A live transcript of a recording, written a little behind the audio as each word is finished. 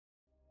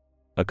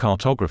A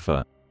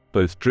cartographer,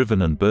 both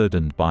driven and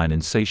burdened by an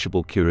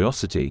insatiable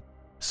curiosity,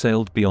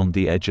 sailed beyond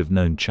the edge of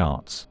known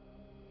charts.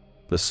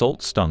 The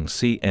salt-stung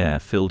sea air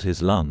filled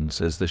his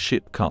lungs as the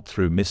ship cut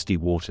through misty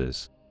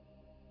waters.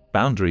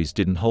 Boundaries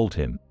didn't hold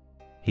him.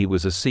 He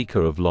was a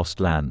seeker of lost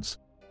lands,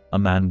 a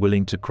man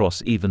willing to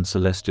cross even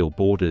celestial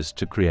borders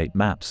to create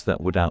maps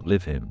that would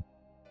outlive him.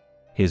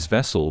 His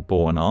vessel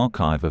bore an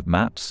archive of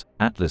maps,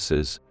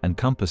 atlases, and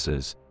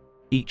compasses,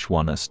 each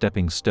one a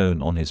stepping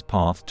stone on his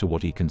path to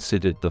what he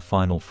considered the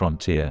final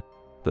frontier,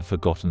 the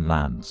Forgotten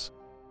Lands.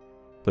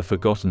 The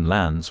Forgotten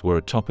Lands were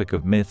a topic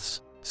of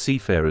myths,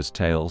 seafarers'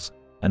 tales,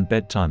 and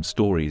bedtime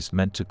stories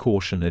meant to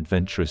caution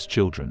adventurous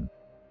children.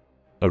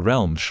 A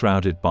realm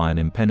shrouded by an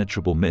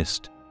impenetrable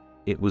mist,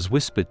 it was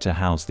whispered to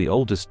house the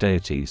oldest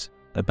deities,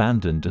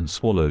 abandoned and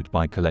swallowed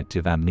by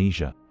collective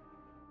amnesia.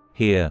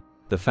 Here,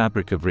 the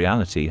fabric of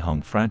reality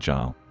hung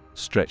fragile,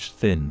 stretched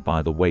thin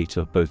by the weight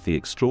of both the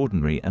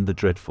extraordinary and the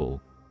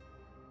dreadful.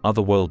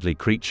 Otherworldly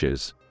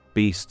creatures,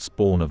 beasts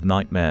born of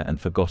nightmare and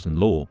forgotten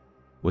lore,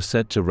 were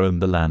said to roam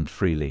the land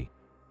freely.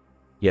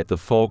 Yet the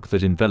fog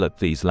that enveloped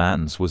these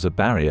lands was a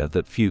barrier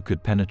that few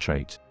could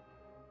penetrate.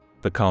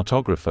 The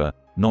cartographer,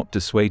 not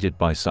dissuaded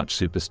by such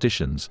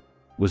superstitions,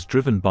 was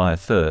driven by a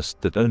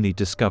thirst that only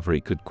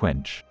discovery could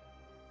quench.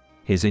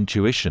 His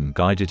intuition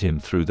guided him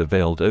through the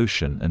veiled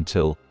ocean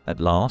until, at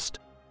last,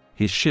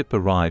 his ship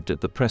arrived at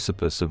the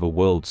precipice of a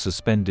world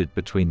suspended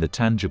between the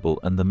tangible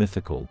and the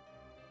mythical.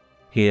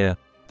 Here,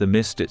 the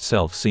mist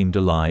itself seemed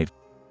alive,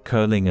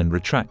 curling and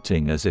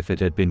retracting as if it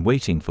had been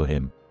waiting for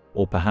him,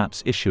 or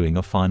perhaps issuing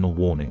a final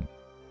warning.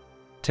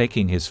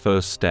 Taking his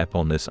first step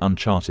on this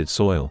uncharted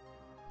soil,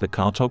 the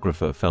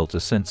cartographer felt a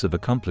sense of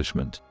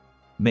accomplishment,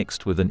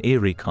 mixed with an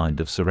eerie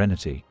kind of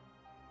serenity.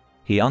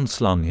 He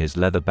unslung his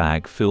leather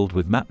bag filled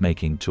with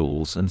map-making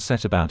tools and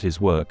set about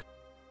his work,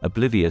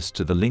 oblivious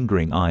to the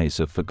lingering eyes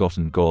of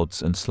forgotten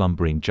gods and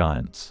slumbering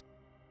giants.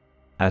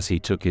 As he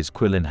took his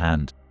quill in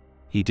hand,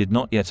 he did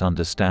not yet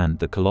understand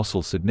the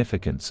colossal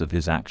significance of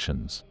his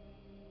actions.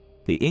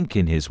 The ink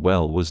in his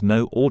well was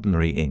no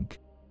ordinary ink.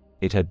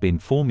 It had been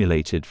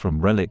formulated from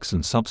relics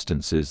and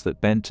substances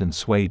that bent and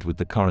swayed with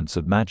the currents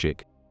of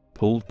magic,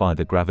 pulled by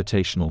the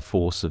gravitational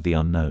force of the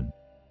unknown.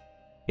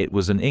 It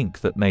was an ink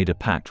that made a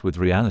pact with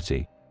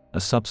reality, a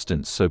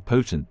substance so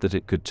potent that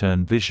it could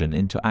turn vision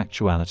into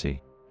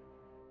actuality.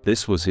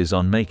 This was his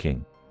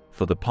unmaking,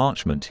 for the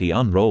parchment he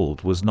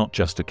unrolled was not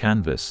just a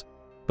canvas,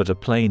 but a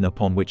plane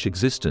upon which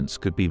existence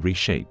could be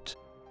reshaped.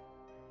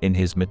 In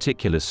his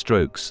meticulous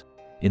strokes,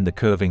 in the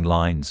curving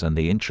lines and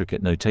the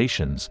intricate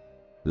notations,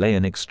 lay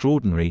an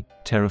extraordinary,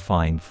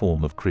 terrifying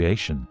form of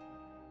creation.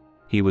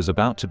 He was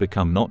about to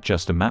become not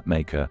just a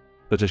mapmaker,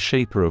 but a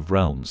shaper of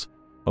realms,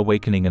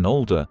 awakening an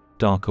older,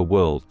 darker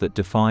world that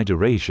defied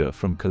erasure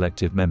from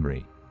collective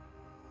memory.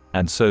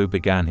 And so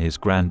began his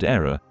grand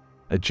era,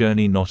 a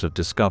journey not of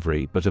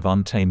discovery but of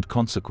untamed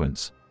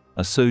consequence,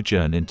 a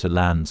sojourn into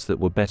lands that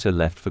were better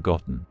left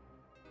forgotten.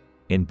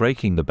 In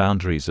breaking the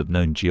boundaries of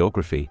known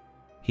geography,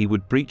 he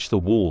would breach the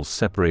walls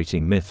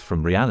separating myth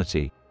from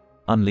reality,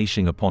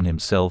 unleashing upon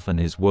himself and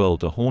his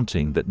world a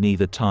haunting that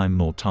neither time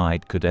nor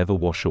tide could ever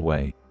wash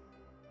away.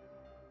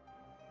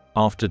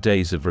 After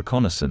days of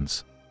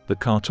reconnaissance, the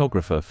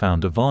cartographer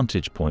found a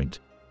vantage point,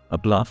 a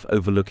bluff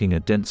overlooking a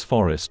dense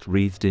forest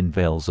wreathed in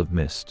veils of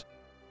mist.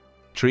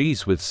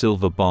 Trees with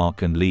silver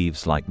bark and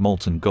leaves like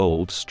molten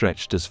gold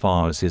stretched as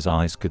far as his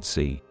eyes could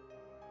see.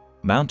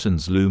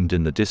 Mountains loomed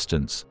in the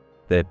distance,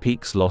 their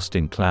peaks lost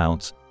in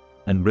clouds,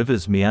 and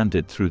rivers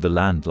meandered through the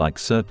land like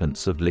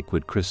serpents of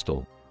liquid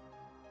crystal.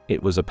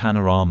 It was a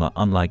panorama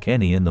unlike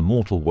any in the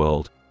mortal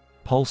world,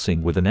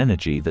 pulsing with an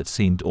energy that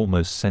seemed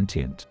almost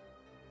sentient.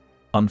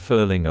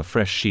 Unfurling a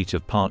fresh sheet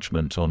of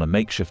parchment on a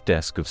makeshift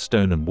desk of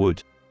stone and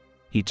wood,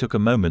 he took a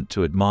moment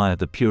to admire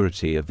the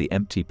purity of the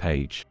empty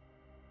page.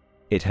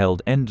 It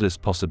held endless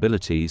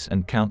possibilities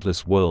and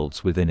countless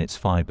worlds within its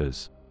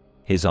fibers.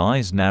 His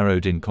eyes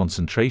narrowed in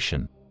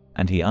concentration,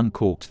 and he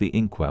uncorked the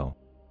inkwell.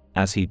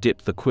 As he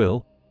dipped the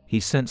quill, he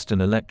sensed an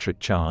electric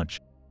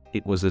charge.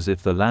 It was as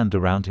if the land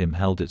around him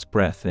held its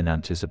breath in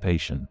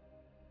anticipation.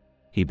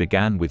 He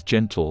began with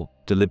gentle,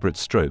 deliberate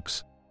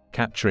strokes,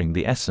 capturing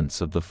the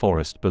essence of the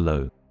forest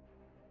below.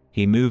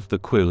 He moved the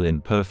quill in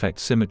perfect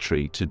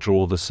symmetry to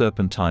draw the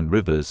serpentine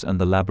rivers and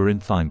the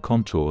labyrinthine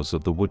contours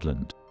of the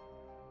woodland.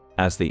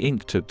 As the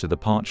ink took to the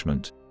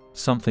parchment,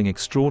 something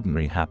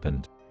extraordinary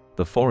happened.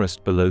 The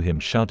forest below him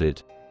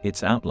shuddered,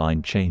 its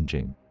outline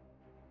changing.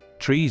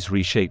 Trees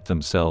reshaped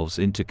themselves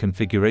into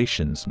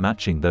configurations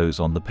matching those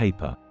on the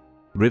paper.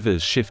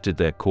 Rivers shifted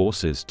their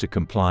courses to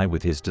comply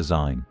with his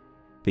design.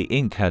 The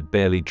ink had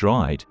barely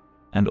dried,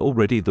 and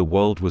already the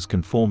world was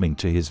conforming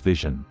to his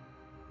vision.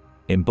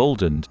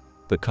 Emboldened,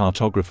 the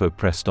cartographer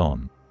pressed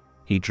on.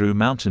 He drew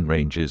mountain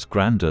ranges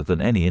grander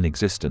than any in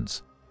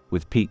existence,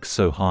 with peaks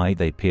so high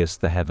they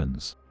pierced the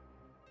heavens.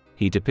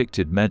 He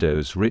depicted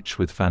meadows rich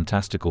with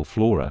fantastical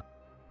flora,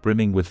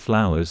 brimming with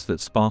flowers that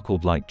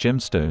sparkled like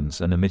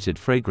gemstones and emitted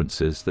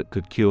fragrances that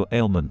could cure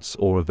ailments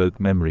or evoke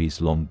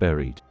memories long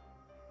buried.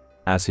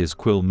 As his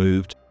quill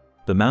moved,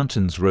 The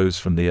mountains rose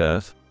from the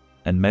earth,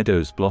 and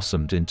meadows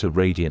blossomed into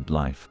radiant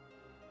life.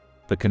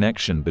 The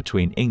connection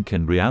between ink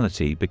and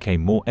reality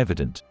became more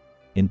evident,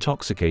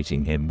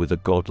 intoxicating him with a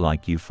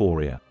godlike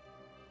euphoria.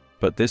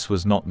 But this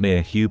was not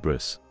mere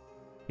hubris.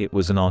 It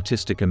was an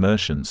artistic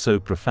immersion so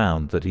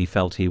profound that he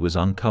felt he was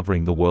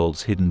uncovering the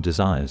world's hidden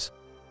desires,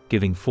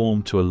 giving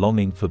form to a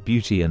longing for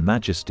beauty and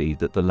majesty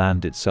that the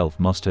land itself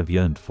must have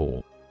yearned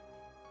for.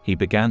 He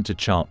began to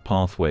chart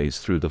pathways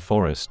through the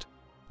forest,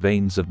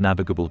 veins of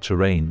navigable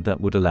terrain that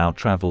would allow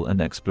travel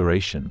and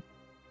exploration.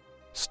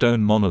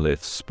 Stone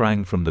monoliths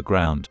sprang from the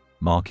ground,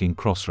 marking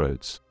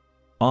crossroads.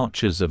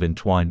 Arches of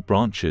entwined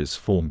branches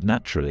formed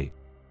naturally,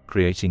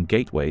 creating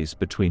gateways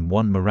between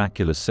one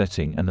miraculous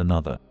setting and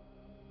another.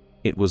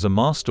 It was a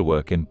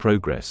masterwork in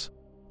progress,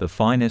 the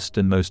finest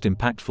and most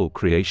impactful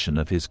creation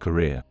of his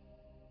career.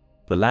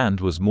 The land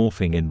was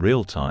morphing in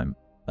real time,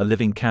 a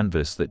living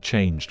canvas that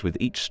changed with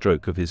each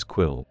stroke of his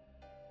quill.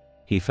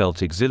 He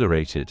felt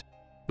exhilarated,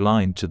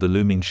 blind to the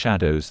looming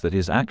shadows that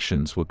his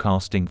actions were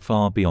casting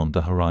far beyond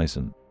the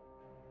horizon.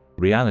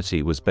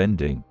 Reality was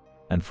bending,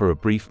 and for a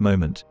brief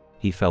moment,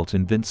 he felt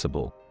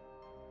invincible.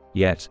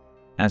 Yet,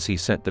 as he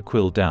set the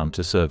quill down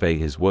to survey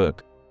his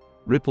work,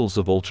 ripples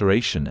of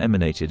alteration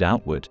emanated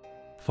outward,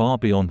 far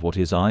beyond what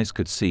his eyes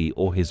could see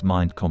or his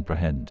mind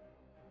comprehend.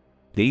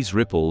 These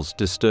ripples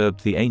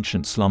disturbed the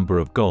ancient slumber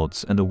of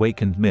gods and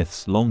awakened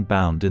myths long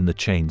bound in the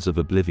chains of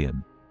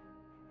oblivion.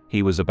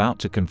 He was about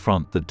to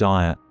confront the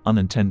dire,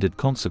 unintended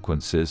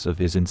consequences of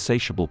his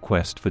insatiable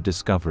quest for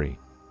discovery.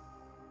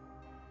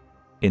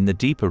 In the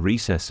deeper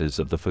recesses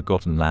of the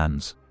Forgotten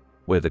Lands,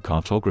 where the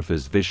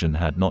cartographer's vision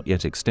had not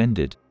yet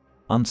extended,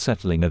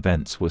 unsettling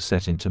events were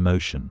set into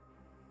motion.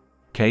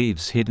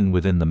 Caves hidden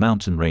within the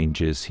mountain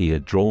ranges he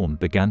had drawn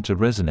began to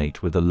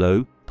resonate with a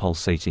low,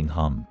 pulsating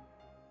hum.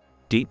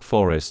 Deep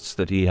forests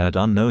that he had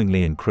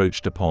unknowingly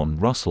encroached upon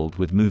rustled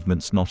with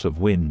movements not of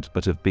wind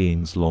but of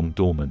beings long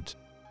dormant.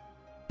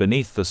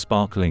 Beneath the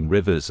sparkling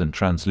rivers and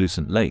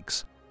translucent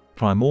lakes,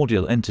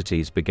 primordial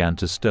entities began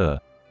to stir,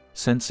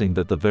 sensing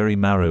that the very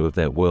marrow of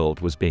their world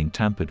was being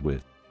tampered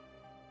with.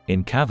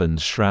 In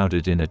caverns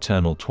shrouded in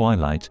eternal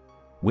twilight,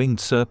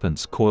 winged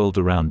serpents coiled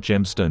around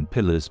gemstone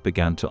pillars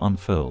began to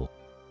unfurl.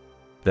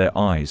 Their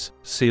eyes,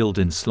 sealed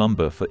in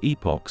slumber for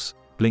epochs,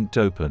 blinked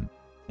open,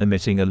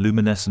 emitting a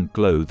luminescent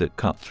glow that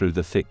cut through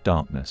the thick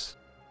darkness.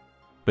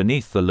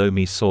 Beneath the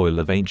loamy soil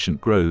of ancient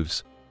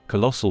groves,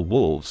 colossal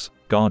wolves,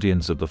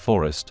 guardians of the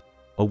forest,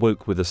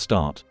 awoke with a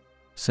start,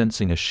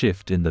 sensing a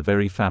shift in the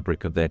very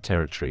fabric of their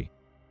territory.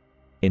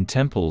 In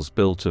temples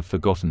built of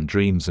forgotten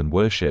dreams and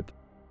worship,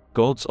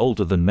 gods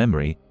older than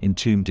memory,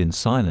 entombed in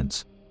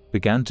silence,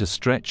 began to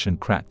stretch and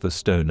crack the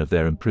stone of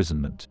their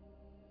imprisonment.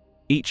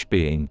 Each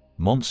being,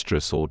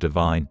 monstrous or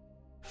divine,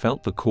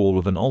 felt the call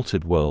of an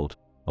altered world,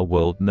 a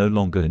world no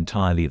longer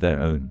entirely their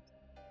own.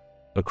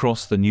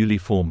 Across the newly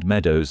formed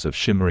meadows of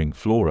shimmering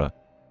flora,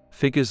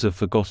 figures of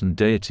forgotten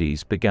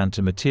deities began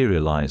to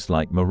materialize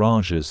like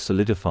mirages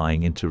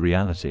solidifying into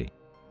reality.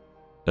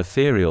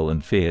 Ethereal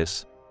and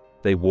fierce,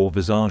 they wore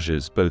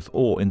visages both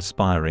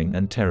awe-inspiring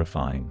and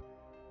terrifying.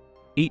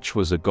 Each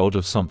was a god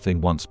of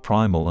something once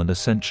primal and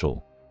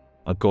essential,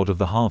 a god of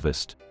the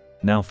harvest,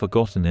 now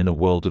forgotten in a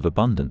world of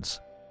abundance,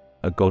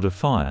 a god of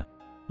fire,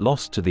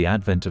 lost to the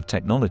advent of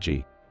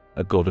technology,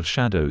 a god of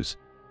shadows,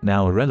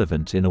 now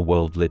irrelevant in a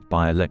world lit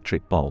by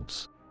electric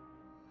bulbs.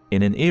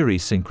 In an eerie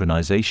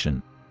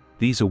synchronization,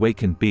 these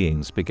awakened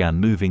beings began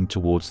moving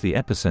towards the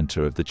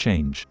epicenter of the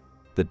change,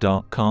 the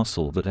dark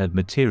castle that had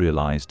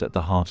materialized at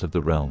the heart of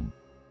the realm.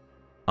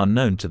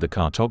 Unknown to the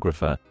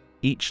cartographer,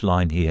 each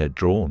line he had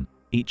drawn,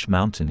 each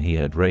mountain he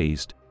had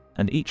raised,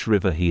 and each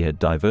river he had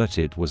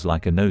diverted was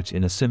like a note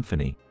in a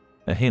symphony,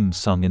 a hymn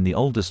sung in the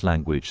oldest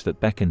language that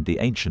beckoned the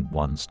ancient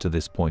ones to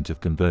this point of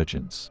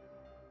convergence.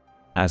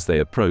 As they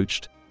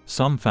approached,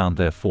 some found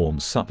their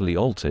forms subtly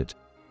altered,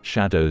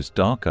 shadows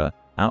darker,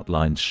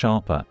 outlines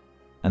sharper,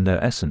 and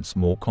their essence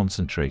more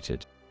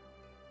concentrated.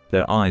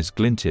 Their eyes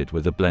glinted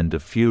with a blend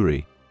of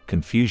fury,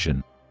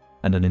 confusion,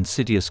 and an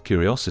insidious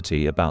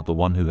curiosity about the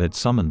one who had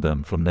summoned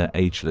them from their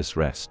ageless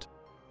rest.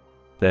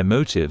 Their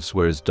motives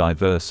were as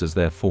diverse as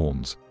their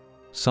forms.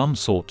 Some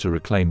sought to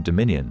reclaim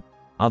dominion,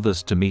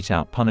 others to mete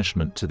out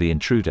punishment to the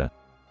intruder,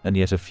 and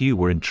yet a few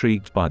were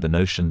intrigued by the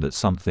notion that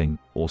something,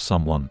 or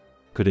someone,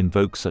 could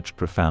invoke such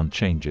profound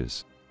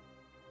changes.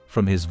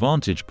 From his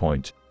vantage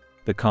point,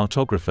 the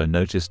cartographer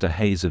noticed a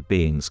haze of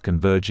beings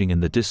converging in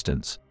the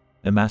distance,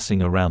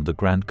 amassing around the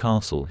grand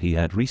castle he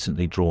had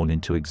recently drawn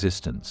into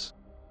existence.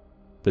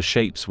 The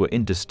shapes were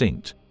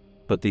indistinct,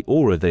 but the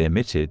aura they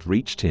emitted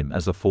reached him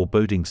as a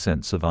foreboding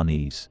sense of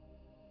unease.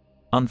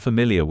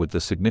 Unfamiliar with the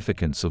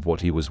significance of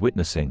what he was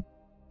witnessing,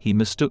 he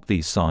mistook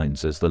these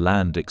signs as the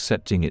land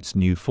accepting its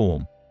new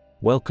form,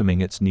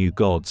 welcoming its new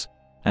gods,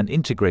 and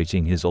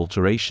integrating his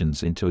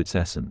alterations into its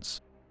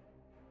essence.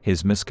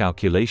 His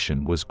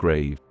miscalculation was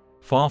grave.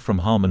 Far from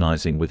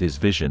harmonizing with his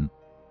vision,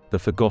 the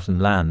Forgotten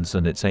Lands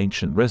and its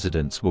ancient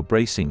residents were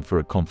bracing for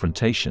a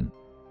confrontation,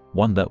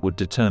 one that would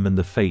determine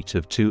the fate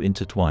of two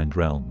intertwined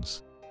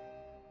realms.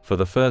 For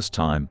the first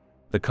time,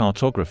 The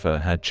cartographer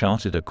had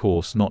charted a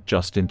course not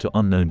just into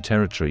unknown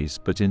territories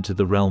but into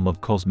the realm of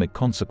cosmic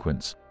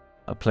consequence,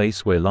 a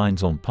place where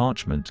lines on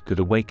parchment could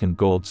awaken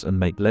gods and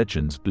make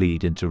legends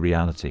bleed into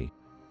reality.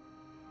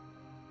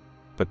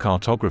 The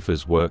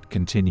cartographer's work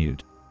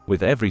continued.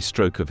 With every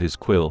stroke of his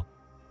quill,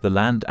 the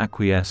land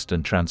acquiesced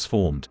and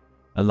transformed,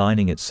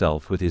 aligning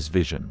itself with his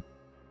vision.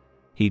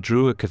 He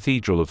drew a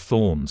cathedral of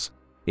thorns,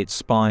 its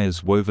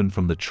spires woven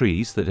from the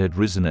trees that had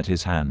risen at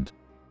his hand.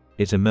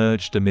 It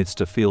emerged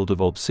amidst a field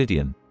of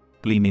obsidian,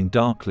 gleaming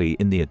darkly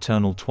in the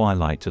eternal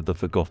twilight of the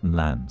forgotten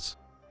lands.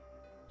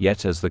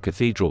 Yet as the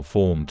cathedral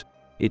formed,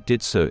 it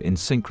did so in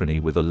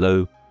synchrony with a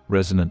low,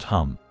 resonant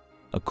hum,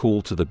 a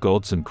call to the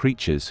gods and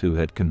creatures who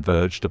had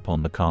converged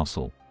upon the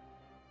castle.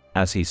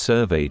 As he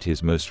surveyed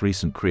his most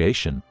recent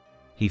creation,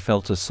 he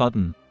felt a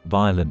sudden,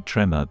 violent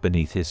tremor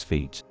beneath his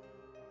feet.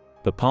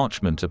 The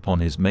parchment upon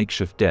his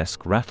makeshift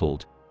desk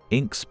rattled,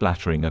 ink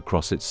splattering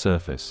across its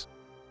surface.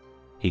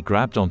 He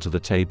grabbed onto the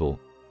table,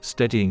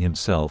 steadying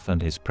himself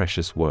and his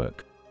precious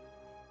work.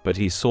 But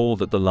he saw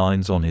that the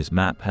lines on his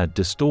map had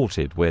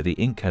distorted where the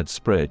ink had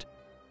spread,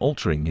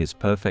 altering his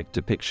perfect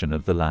depiction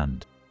of the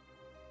land.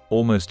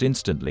 Almost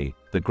instantly,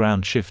 the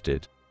ground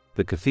shifted,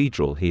 the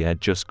cathedral he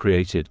had just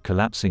created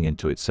collapsing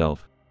into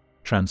itself,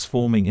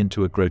 transforming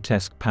into a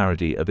grotesque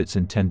parody of its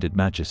intended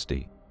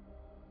majesty.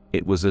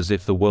 It was as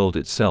if the world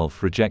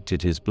itself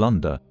rejected his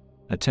blunder,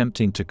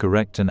 attempting to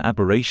correct an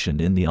aberration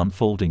in the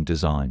unfolding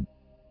design.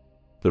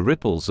 The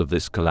ripples of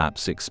this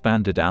collapse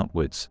expanded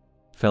outwards,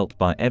 felt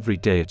by every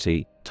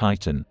deity,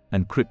 titan,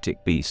 and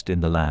cryptic beast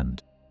in the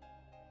land.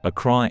 A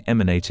cry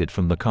emanated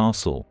from the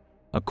castle,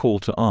 a call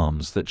to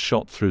arms that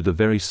shot through the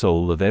very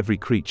soul of every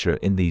creature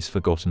in these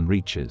forgotten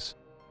reaches.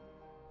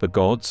 The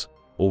gods,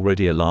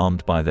 already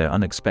alarmed by their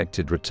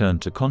unexpected return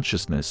to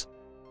consciousness,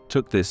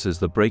 took this as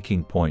the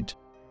breaking point,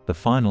 the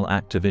final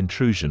act of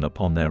intrusion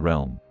upon their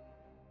realm.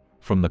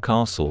 From the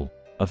castle,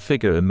 a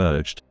figure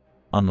emerged,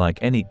 unlike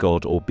any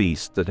god or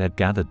beast that had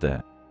gathered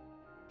there.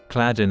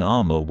 Clad in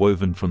armor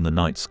woven from the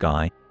night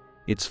sky,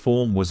 its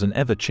form was an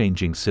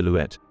ever-changing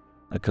silhouette,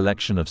 a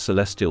collection of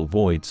celestial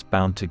voids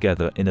bound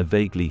together in a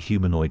vaguely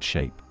humanoid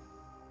shape.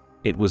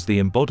 It was the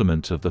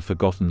embodiment of the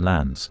Forgotten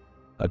Lands,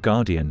 a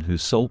guardian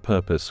whose sole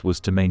purpose was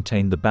to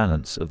maintain the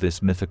balance of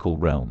this mythical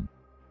realm.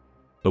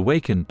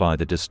 Awakened by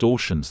the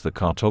distortions the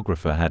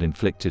cartographer had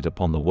inflicted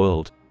upon the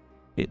world,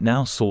 it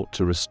now sought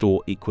to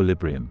restore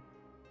equilibrium.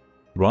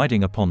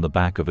 Riding upon the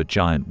back of a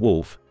giant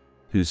wolf,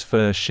 whose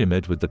fur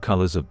shimmered with the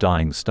colors of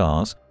dying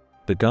stars,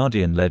 the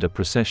guardian led a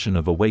procession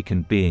of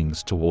awakened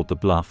beings toward the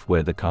bluff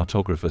where the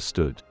cartographer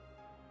stood.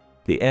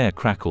 The air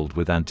crackled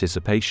with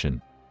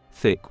anticipation,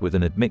 thick with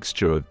an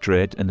admixture of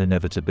dread and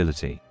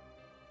inevitability.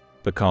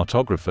 The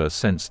cartographer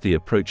sensed the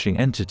approaching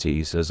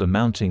entities as a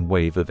mounting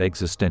wave of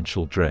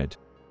existential dread.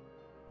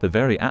 The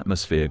very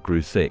atmosphere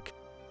grew thick,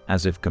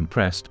 as if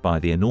compressed by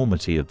the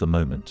enormity of the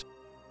moment.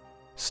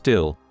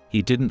 Still,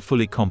 he didn't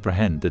fully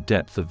comprehend the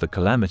depth of the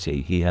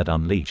calamity he had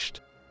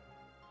unleashed.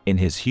 In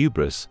his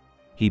hubris,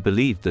 he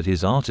believed that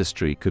his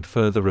artistry could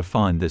further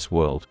refine this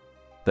world,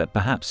 that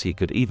perhaps he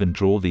could even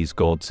draw these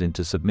gods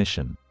into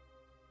submission.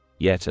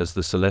 Yet as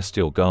the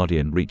celestial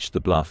guardian reached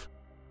the bluff,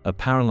 a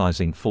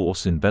paralyzing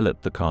force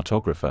enveloped the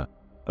cartographer,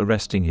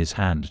 arresting his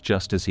hand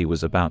just as he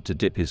was about to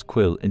dip his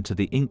quill into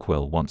the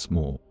inkwell once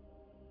more.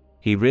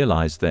 He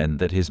realized then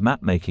that his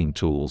map-making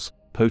tools,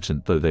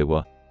 potent though they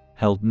were,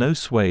 held no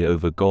sway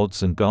over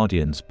gods and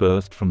guardians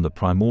birthed from the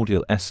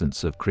primordial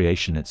essence of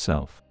creation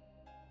itself.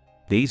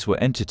 These were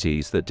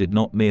entities that did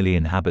not merely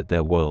inhabit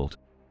their world,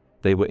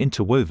 they were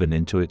interwoven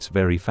into its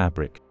very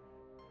fabric.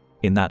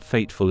 In that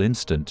fateful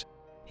instant,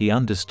 he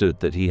understood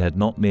that he had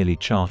not merely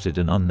charted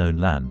an unknown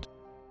land,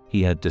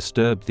 he had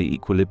disturbed the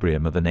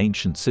equilibrium of an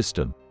ancient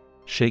system,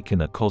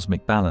 shaken a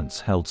cosmic balance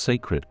held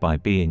sacred by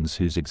beings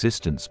whose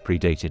existence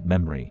predated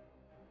memory.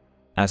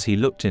 As he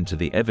looked into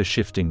the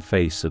ever-shifting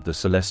face of the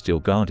celestial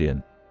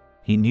guardian,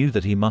 he knew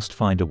that he must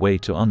find a way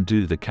to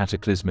undo the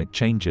cataclysmic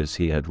changes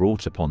he had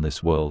wrought upon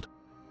this world,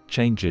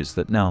 changes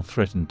that now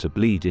threatened to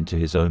bleed into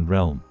his own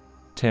realm,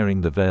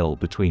 tearing the veil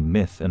between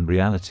myth and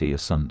reality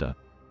asunder.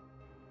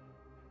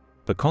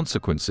 The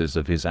consequences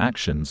of his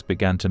actions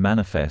began to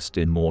manifest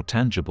in more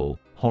tangible,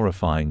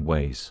 horrifying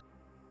ways.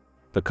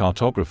 The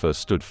cartographer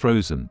stood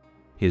frozen,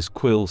 his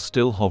quill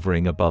still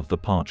hovering above the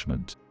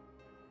parchment.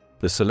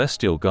 The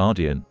celestial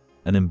guardian,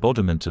 an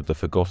embodiment of the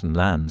Forgotten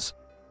Lands,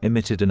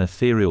 emitted an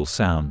ethereal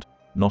sound,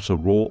 not a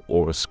roar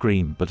or a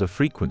scream but a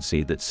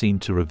frequency that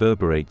seemed to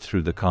reverberate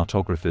through the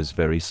cartographer's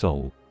very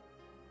soul.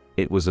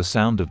 It was a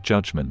sound of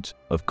judgment,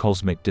 of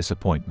cosmic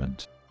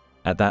disappointment.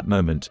 At that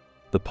moment,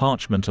 the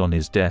parchment on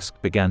his desk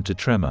began to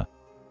tremor,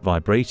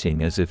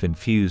 vibrating as if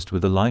infused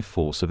with a life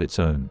force of its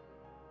own.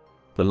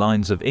 The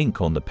lines of ink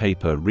on the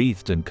paper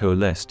wreathed and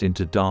coalesced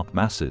into dark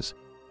masses,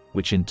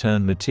 which in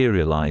turn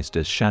materialized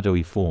as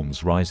shadowy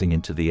forms rising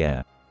into the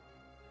air.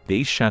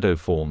 These shadow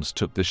forms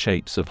took the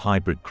shapes of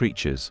hybrid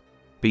creatures,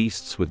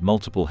 beasts with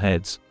multiple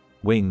heads,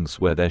 wings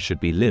where there should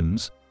be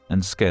limbs,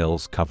 and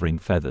scales covering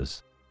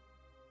feathers.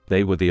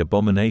 They were the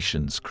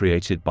abominations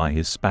created by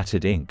his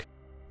spattered ink,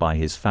 by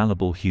his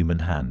fallible human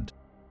hand.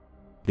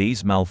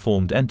 These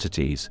malformed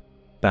entities,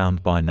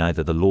 bound by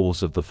neither the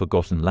laws of the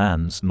Forgotten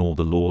Lands nor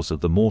the laws of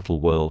the mortal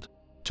world,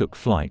 took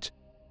flight,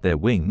 their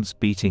wings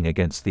beating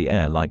against the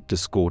air like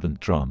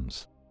discordant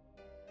drums.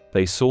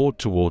 They soared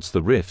towards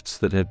the rifts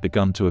that had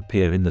begun to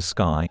appear in the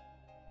sky,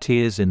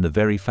 tears in the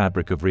very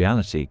fabric of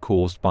reality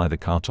caused by the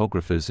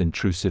cartographer's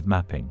intrusive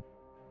mapping.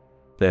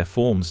 Their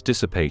forms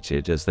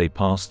dissipated as they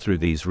passed through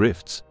these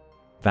rifts,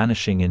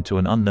 vanishing into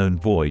an unknown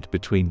void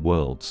between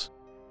worlds.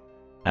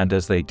 And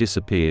as they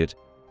disappeared,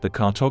 the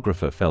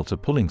cartographer felt a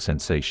pulling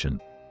sensation,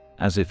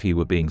 as if he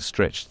were being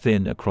stretched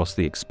thin across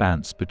the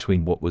expanse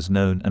between what was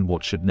known and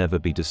what should never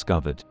be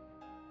discovered.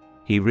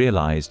 He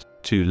realized,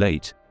 too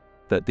late,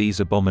 that these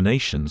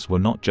abominations were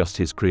not just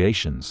his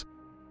creations.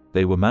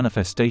 They were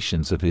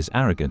manifestations of his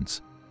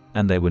arrogance,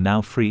 and they were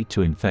now free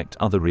to infect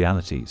other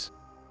realities.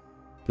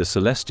 The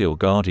celestial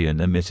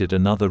guardian emitted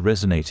another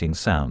resonating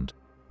sound,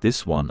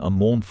 this one a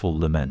mournful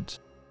lament.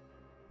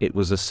 It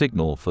was a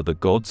signal for the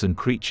gods and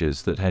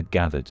creatures that had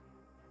gathered.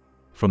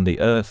 From the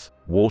earth,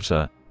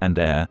 water, and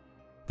air,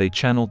 they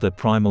channeled their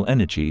primal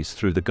energies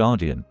through the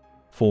guardian,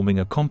 forming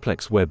a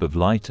complex web of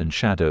light and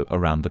shadow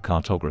around the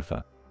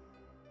cartographer.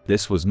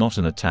 This was not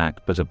an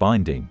attack but a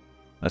binding,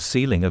 a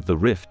sealing of the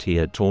rift he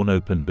had torn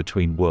open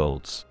between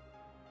worlds.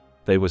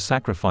 They were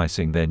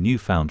sacrificing their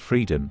newfound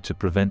freedom to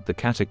prevent the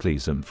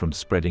cataclysm from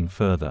spreading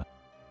further.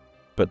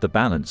 But the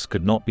balance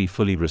could not be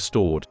fully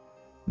restored,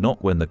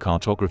 not when the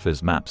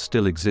cartographer's map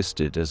still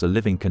existed as a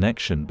living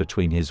connection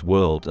between his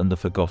world and the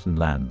Forgotten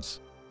Lands.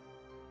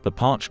 The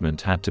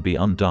parchment had to be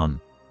undone,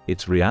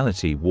 its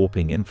reality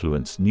warping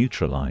influence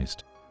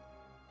neutralized.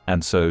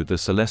 And so the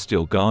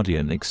celestial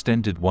guardian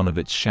extended one of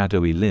its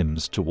shadowy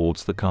limbs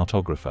towards the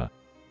cartographer.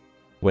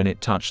 When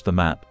it touched the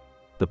map,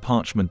 the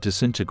parchment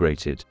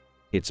disintegrated,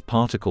 its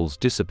particles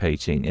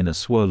dissipating in a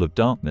swirl of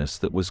darkness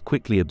that was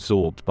quickly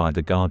absorbed by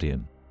the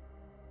guardian.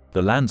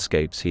 The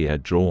landscapes he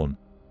had drawn,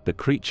 the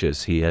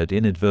creatures he had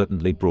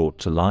inadvertently brought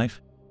to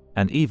life,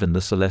 and even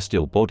the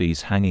celestial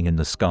bodies hanging in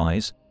the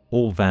skies,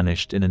 all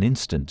vanished in an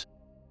instant,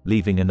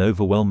 leaving an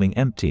overwhelming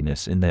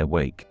emptiness in their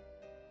wake.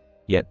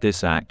 Yet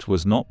this act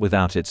was not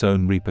without its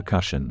own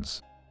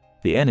repercussions.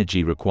 The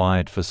energy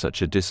required for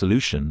such a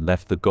dissolution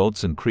left the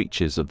gods and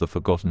creatures of the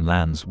Forgotten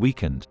Lands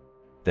weakened,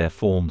 their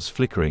forms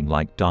flickering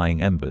like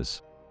dying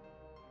embers.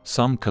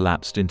 Some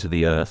collapsed into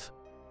the earth,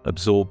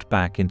 absorbed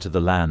back into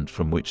the land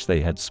from which they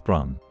had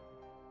sprung.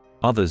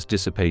 Others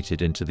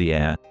dissipated into the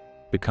air,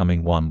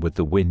 becoming one with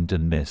the wind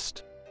and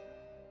mist.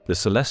 The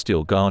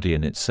celestial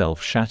guardian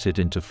itself shattered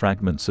into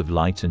fragments of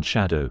light and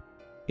shadow,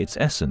 its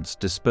essence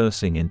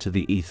dispersing into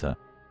the ether.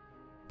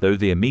 Though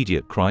the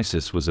immediate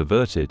crisis was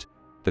averted,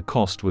 the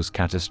cost was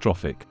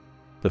catastrophic.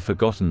 The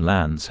Forgotten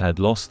Lands had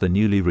lost their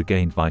newly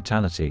regained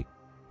vitality,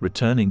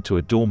 returning to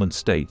a dormant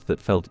state that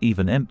felt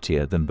even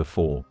emptier than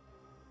before.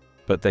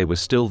 But they were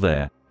still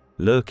there,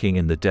 lurking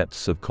in the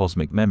depths of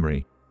cosmic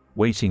memory,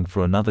 waiting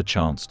for another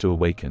chance to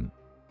awaken.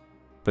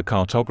 The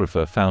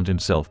cartographer found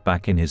himself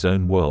back in his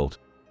own world,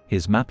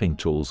 his mapping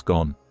tools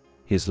gone,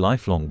 his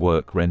lifelong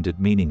work rendered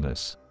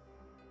meaningless.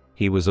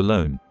 He was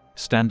alone,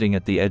 standing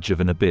at the edge of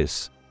an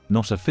abyss,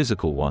 not a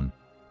physical one,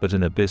 but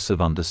an abyss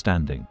of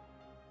understanding.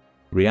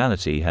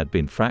 Reality had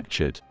been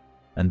fractured,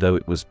 and though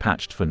it was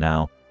patched for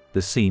now,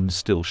 the seams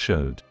still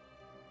showed.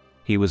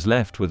 He was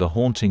left with a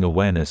haunting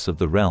awareness of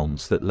the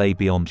realms that lay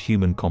beyond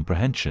human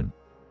comprehension,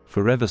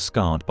 forever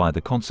scarred by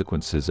the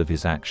consequences of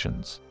his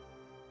actions.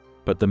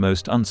 But the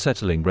most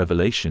unsettling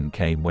revelation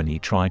came when he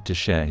tried to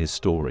share his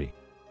story.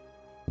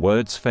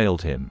 Words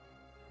failed him.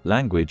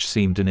 Language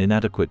seemed an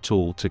inadequate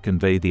tool to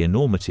convey the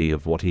enormity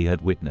of what he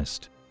had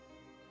witnessed.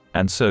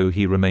 And so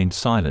he remained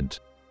silent,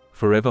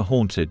 forever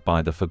haunted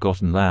by the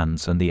Forgotten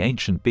Lands and the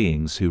ancient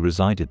beings who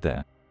resided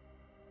there.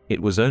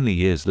 It was only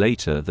years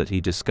later that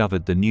he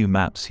discovered the new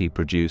maps he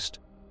produced,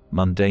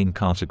 mundane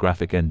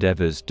cartographic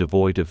endeavors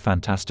devoid of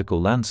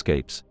fantastical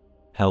landscapes,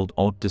 held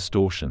odd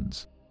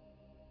distortions.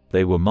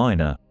 They were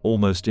minor,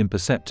 almost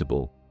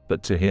imperceptible,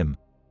 but to him,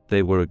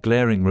 they were a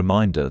glaring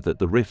reminder that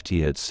the rift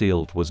he had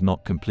sealed was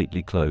not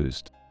completely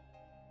closed.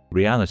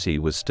 Reality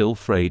was still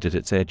frayed at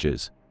its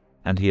edges,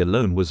 and he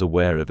alone was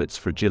aware of its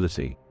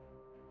fragility.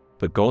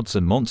 The gods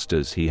and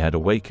monsters he had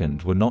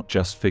awakened were not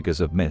just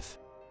figures of myth.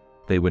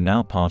 They were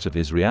now part of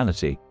his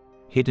reality,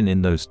 hidden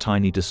in those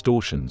tiny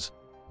distortions,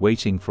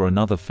 waiting for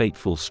another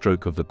fateful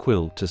stroke of the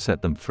quill to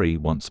set them free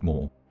once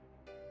more.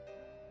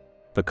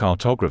 The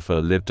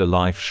cartographer lived a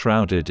life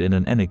shrouded in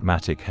an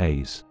enigmatic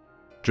haze.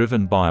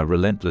 Driven by a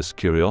relentless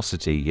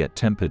curiosity yet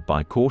tempered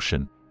by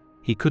caution,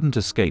 he couldn't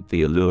escape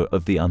the allure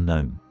of the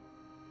unknown.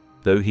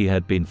 Though he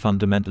had been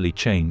fundamentally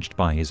changed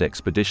by his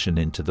expedition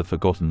into the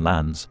Forgotten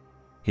Lands,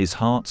 his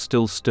heart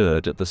still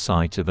stirred at the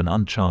sight of an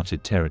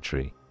uncharted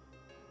territory.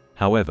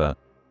 However,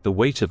 the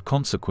weight of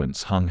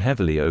consequence hung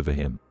heavily over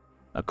him,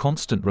 a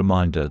constant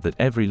reminder that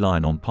every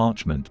line on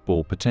parchment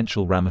bore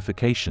potential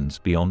ramifications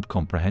beyond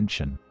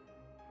comprehension.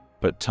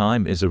 But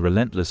time is a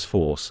relentless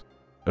force,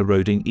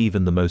 eroding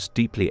even the most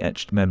deeply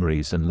etched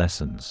memories and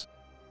lessons.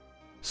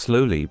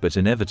 Slowly but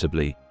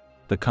inevitably,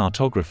 the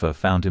cartographer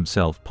found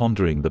himself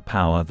pondering the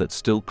power that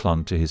still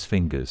clung to his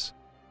fingers.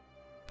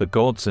 The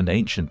gods and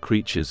ancient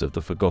creatures of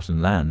the Forgotten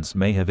Lands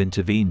may have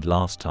intervened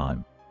last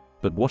time,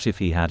 but what if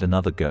he had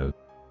another go?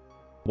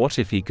 What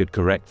if he could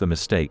correct the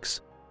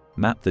mistakes,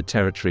 map the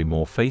territory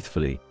more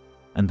faithfully,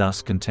 and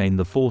thus contain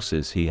the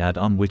forces he had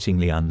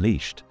unwittingly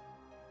unleashed?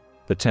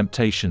 The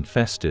temptation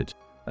festered,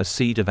 a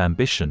seed of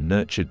ambition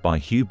nurtured by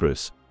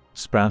hubris,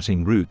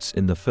 sprouting roots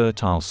in the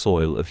fertile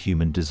soil of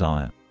human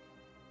desire.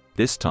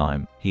 This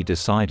time, he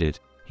decided,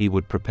 he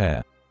would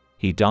prepare.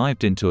 He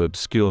dived into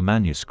obscure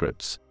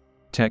manuscripts,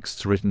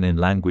 texts written in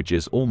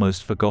languages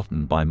almost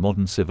forgotten by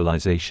modern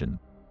civilization.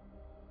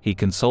 He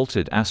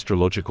consulted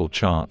astrological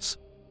charts,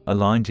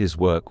 aligned his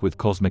work with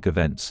cosmic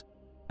events,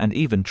 and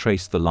even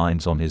traced the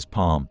lines on his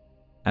palm,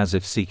 as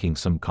if seeking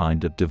some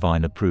kind of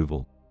divine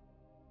approval.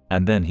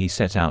 And then he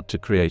set out to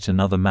create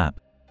another map,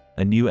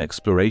 a new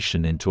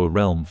exploration into a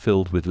realm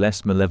filled with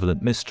less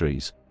malevolent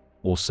mysteries,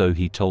 or so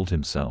he told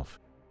himself.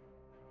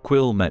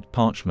 Quill met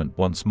parchment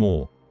once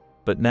more,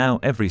 but now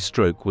every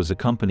stroke was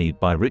accompanied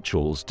by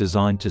rituals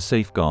designed to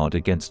safeguard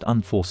against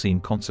unforeseen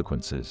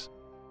consequences.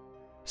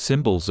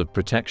 Symbols of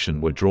protection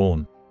were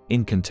drawn,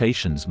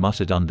 incantations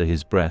muttered under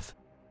his breath,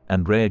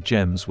 and rare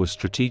gems were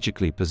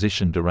strategically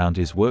positioned around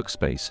his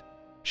workspace,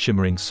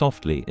 shimmering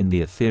softly in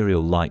the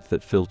ethereal light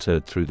that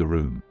filtered through the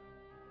room.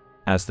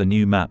 As the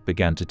new map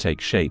began to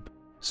take shape,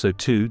 so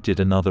too did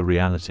another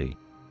reality.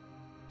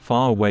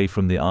 Far away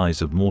from the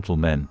eyes of mortal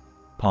men,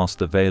 past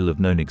the veil of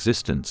known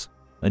existence,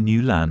 a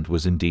new land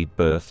was indeed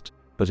birthed,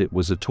 but it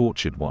was a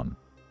tortured one.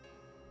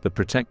 The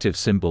protective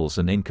symbols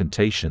and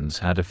incantations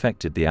had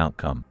affected the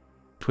outcome,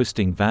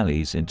 twisting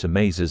valleys into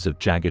mazes of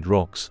jagged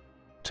rocks,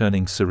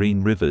 turning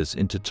serene rivers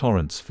into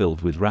torrents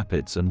filled with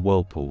rapids and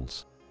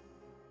whirlpools.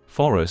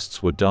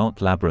 Forests were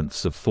dark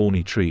labyrinths of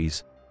thorny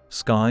trees,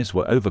 skies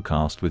were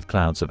overcast with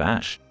clouds of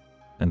ash,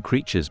 and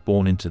creatures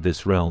born into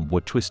this realm were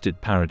twisted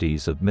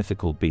parodies of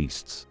mythical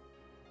beasts.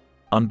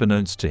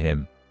 Unbeknownst to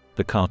him,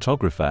 the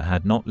cartographer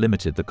had not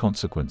limited the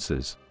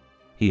consequences.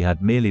 He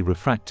had merely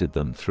refracted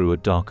them through a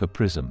darker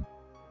prism.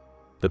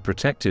 The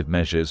protective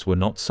measures were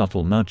not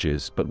subtle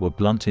nudges but were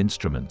blunt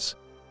instruments,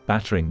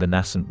 battering the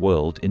nascent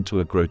world into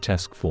a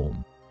grotesque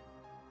form.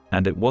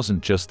 And it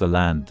wasn't just the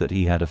land that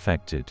he had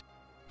affected.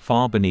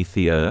 Far beneath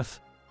the earth,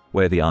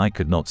 where the eye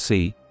could not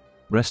see,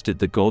 rested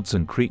the gods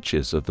and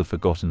creatures of the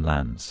Forgotten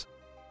Lands.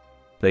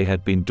 They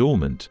had been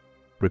dormant,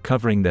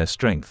 recovering their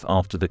strength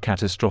after the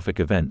catastrophic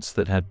events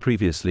that had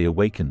previously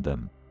awakened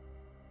them.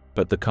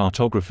 But the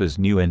cartographer's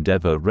new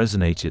endeavor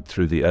resonated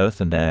through the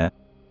earth and air,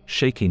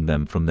 shaking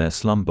them from their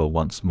slumber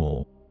once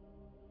more.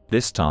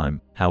 This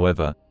time,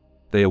 however,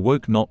 they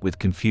awoke not with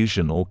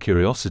confusion or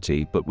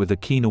curiosity but with a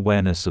keen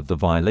awareness of the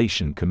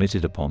violation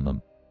committed upon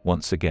them,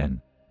 once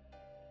again.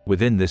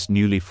 Within this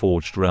newly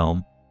forged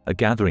realm, a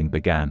gathering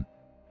began,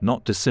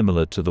 not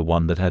dissimilar to the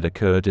one that had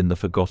occurred in the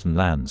Forgotten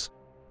Lands,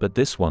 but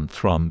this one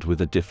thrummed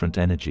with a different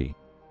energy.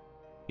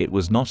 It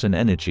was not an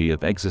energy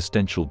of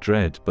existential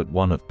dread but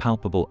one of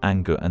palpable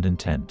anger and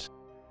intent.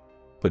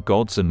 The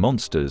gods and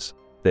monsters,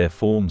 their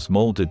forms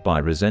molded by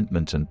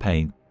resentment and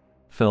pain,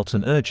 felt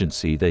an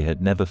urgency they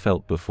had never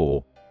felt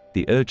before,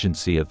 the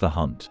urgency of the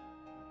hunt.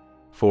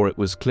 For it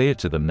was clear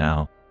to them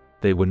now,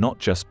 they were not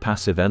just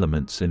passive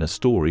elements in a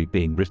story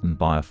being written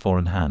by a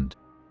foreign hand.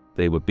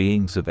 They were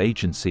beings of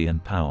agency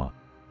and power.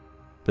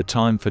 The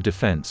time for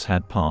defense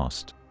had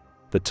passed.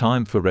 The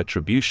time for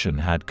retribution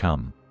had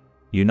come.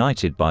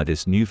 United by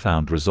this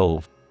newfound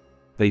resolve,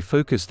 they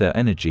focused their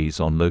energies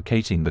on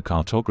locating the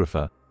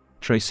cartographer,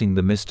 tracing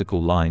the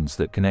mystical lines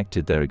that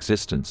connected their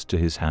existence to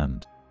his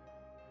hand.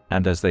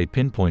 And as they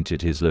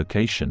pinpointed his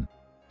location,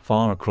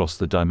 far across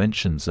the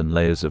dimensions and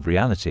layers of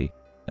reality,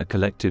 a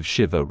collective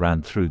shiver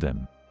ran through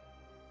them.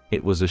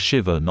 It was a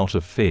shiver not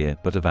of fear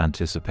but of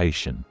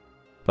anticipation.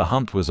 The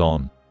hunt was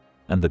on,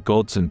 and the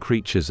gods and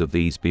creatures of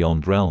these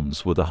beyond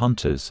realms were the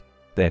hunters,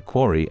 their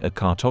quarry a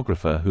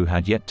cartographer who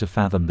had yet to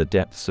fathom the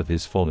depths of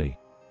his folly.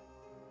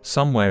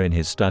 Somewhere in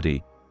his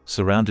study,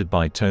 surrounded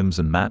by tomes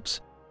and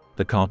maps,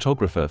 the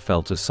cartographer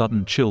felt a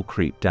sudden chill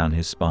creep down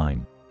his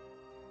spine.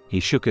 He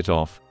shook it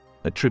off,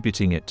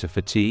 attributing it to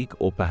fatigue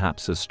or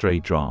perhaps a stray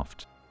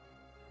draft.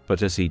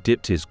 But as he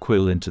dipped his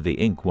quill into the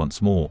ink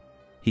once more,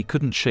 he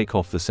couldn't shake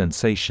off the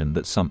sensation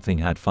that something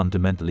had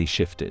fundamentally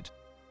shifted.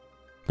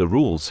 The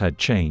rules had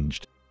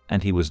changed,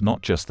 and he was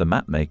not just the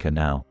mapmaker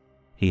now,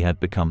 he had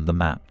become the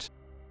mapped.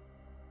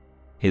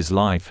 His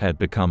life had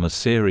become a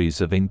series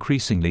of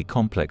increasingly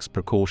complex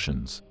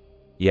precautions.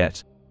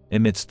 Yet,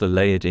 amidst the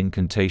layered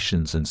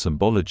incantations and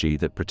symbology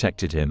that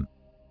protected him,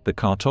 the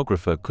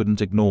cartographer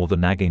couldn't ignore the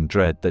nagging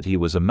dread that he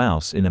was a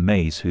mouse in a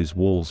maze whose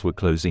walls were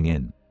closing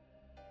in.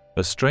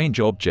 A strange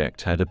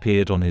object had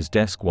appeared on his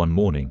desk one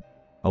morning,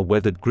 a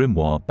weathered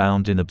grimoire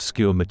bound in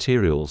obscure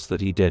materials that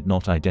he dared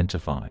not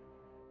identify.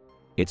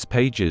 Its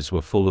pages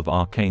were full of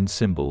arcane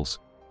symbols,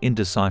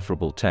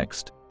 indecipherable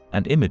text,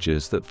 and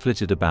images that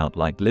flitted about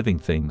like living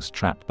things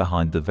trapped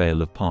behind the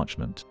veil of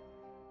parchment.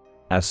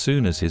 As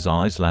soon as his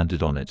eyes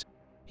landed on it,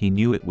 he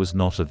knew it was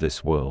not of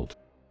this world.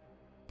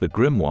 The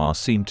grimoire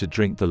seemed to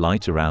drink the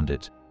light around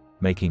it,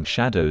 making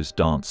shadows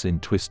dance in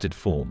twisted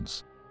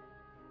forms.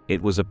 It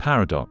was a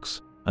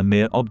paradox, a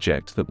mere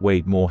object that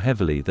weighed more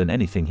heavily than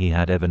anything he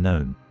had ever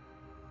known.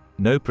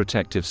 No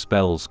protective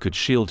spells could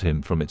shield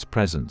him from its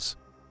presence.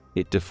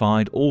 It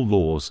defied all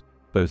laws,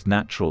 both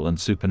natural and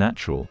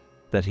supernatural,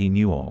 that he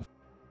knew of.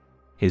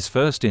 His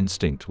first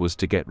instinct was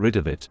to get rid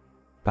of it,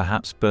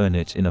 perhaps burn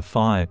it in a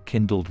fire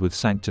kindled with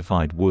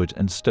sanctified wood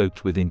and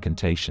stoked with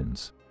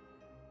incantations.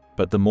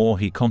 But the more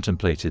he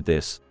contemplated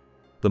this,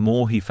 the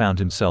more he found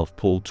himself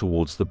pulled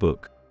towards the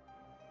book.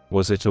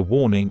 Was it a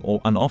warning or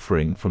an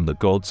offering from the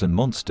gods and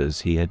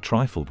monsters he had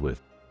trifled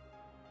with?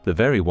 The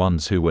very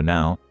ones who were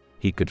now,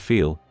 he could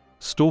feel,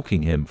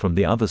 stalking him from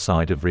the other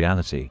side of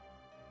reality.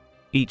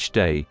 Each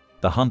day,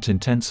 the hunt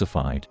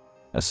intensified,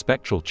 a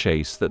spectral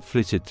chase that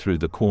flitted through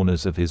the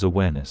corners of his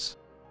awareness.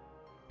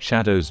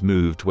 Shadows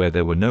moved where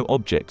there were no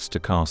objects to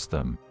cast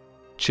them.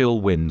 Chill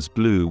winds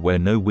blew where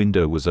no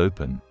window was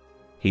open.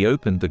 He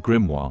opened the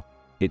grimoire,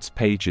 its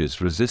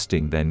pages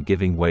resisting then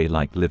giving way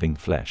like living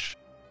flesh.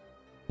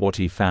 What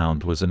he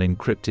found was an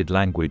encrypted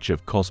language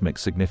of cosmic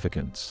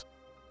significance.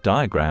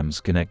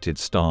 Diagrams connected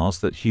stars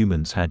that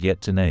humans had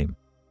yet to name.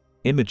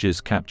 Images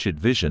captured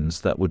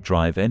visions that would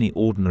drive any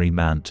ordinary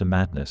man to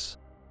madness.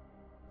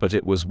 But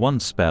it was one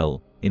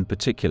spell, in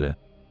particular,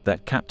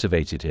 that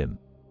captivated him,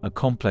 a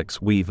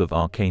complex weave of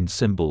arcane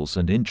symbols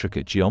and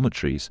intricate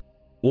geometries,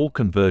 all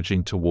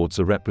converging towards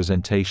a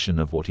representation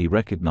of what he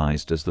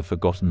recognized as the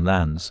Forgotten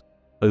Lands,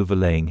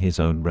 overlaying his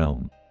own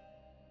realm.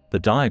 The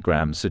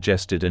diagram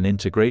suggested an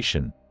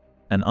integration,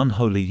 an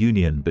unholy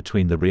union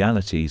between the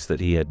realities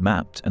that he had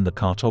mapped and the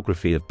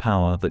cartography of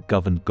power that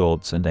governed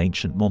gods and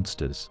ancient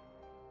monsters.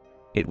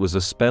 It was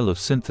a spell of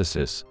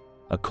synthesis,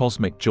 a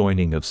cosmic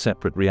joining of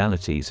separate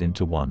realities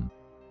into one.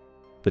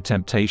 The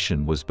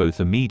temptation was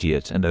both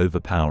immediate and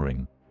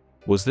overpowering.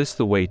 Was this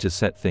the way to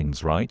set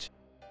things right?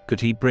 Could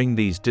he bring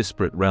these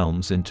disparate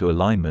realms into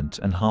alignment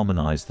and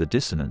harmonize the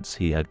dissonance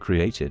he had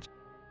created?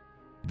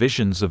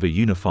 Visions of a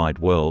unified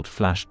world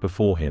flashed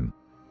before him,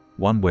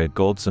 one where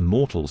gods and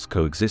mortals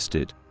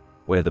coexisted,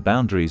 where the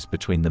boundaries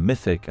between the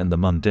mythic and the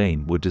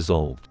mundane were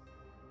dissolved.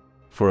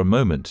 For a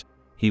moment,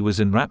 he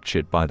was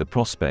enraptured by the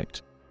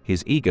prospect,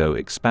 his ego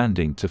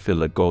expanding to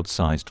fill a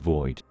god-sized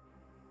void.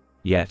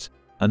 Yet,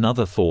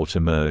 another thought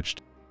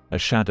emerged, a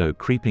shadow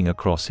creeping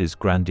across his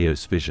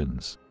grandiose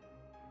visions.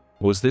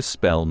 Was this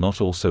spell not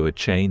also a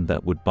chain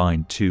that would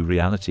bind two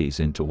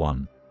realities into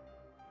one?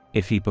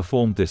 If he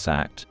performed this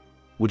act,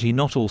 would he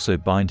not also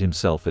bind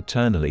himself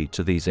eternally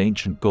to these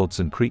ancient gods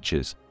and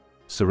creatures,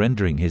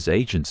 surrendering his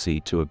agency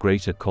to a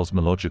greater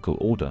cosmological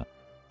order?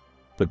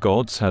 The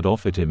gods had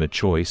offered him a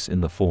choice in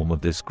the form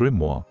of this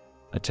grimoire,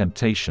 a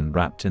temptation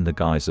wrapped in the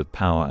guise of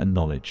power and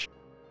knowledge.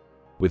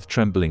 With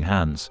trembling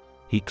hands,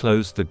 he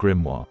closed the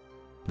grimoire.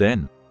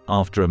 Then,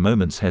 after a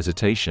moment's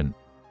hesitation,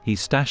 he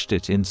stashed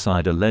it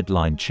inside a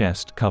lead-lined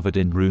chest covered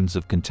in runes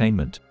of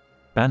containment,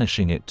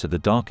 banishing it to the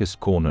darkest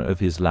corner of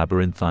his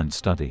labyrinthine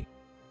study.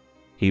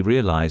 He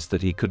realized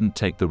that he couldn't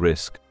take the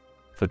risk,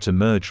 for to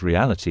merge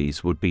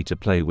realities would be to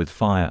play with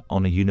fire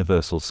on a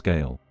universal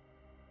scale.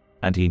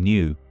 And he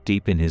knew,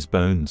 deep in his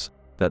bones,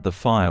 that the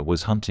fire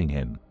was hunting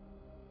him.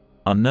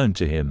 Unknown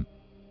to him,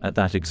 at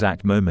that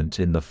exact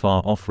moment in the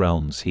far-off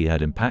realms he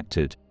had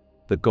impacted,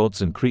 the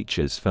gods and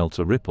creatures felt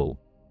a ripple,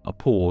 a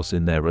pause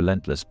in their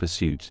relentless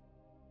pursuit.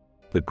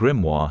 The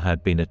grimoire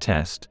had been a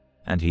test,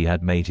 and he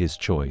had made his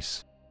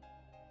choice.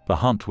 The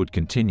hunt would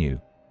continue,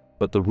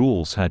 but the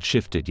rules had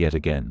shifted yet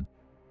again.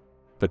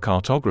 The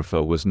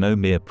cartographer was no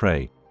mere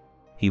prey.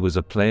 He was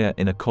a player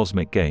in a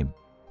cosmic game,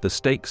 the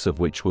stakes of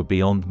which were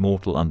beyond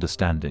mortal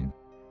understanding.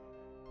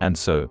 And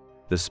so,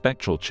 the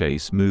spectral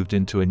chase moved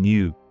into a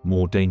new,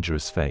 more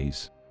dangerous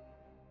phase.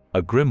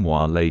 A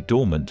grimoire lay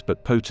dormant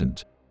but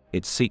potent,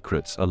 its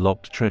secrets a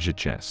locked treasure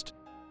chest.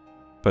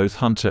 Both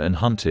hunter and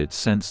hunted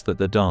sensed that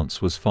the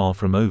dance was far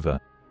from over.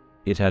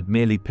 It had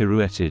merely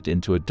pirouetted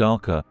into a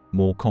darker,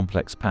 more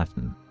complex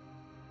pattern.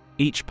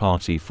 Each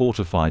party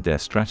fortified their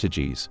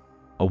strategies,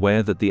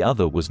 aware that the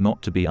other was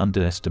not to be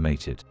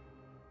underestimated.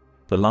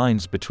 The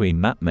lines between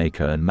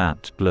mapmaker and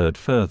mapped blurred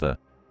further,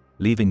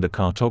 leaving the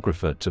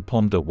cartographer to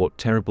ponder what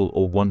terrible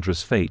or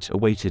wondrous fate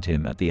awaited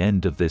him at the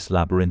end of this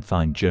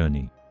labyrinthine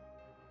journey.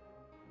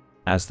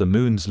 As the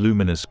moon's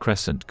luminous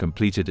crescent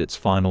completed its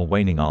final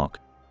waning arc,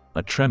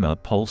 a tremor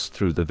pulsed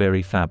through the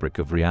very fabric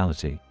of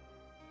reality.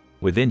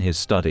 Within his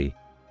study,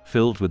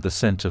 filled with the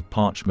scent of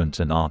parchment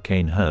and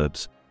arcane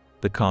herbs,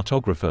 the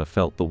cartographer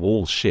felt the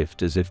walls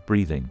shift as if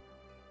breathing.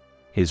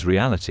 His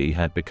reality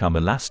had become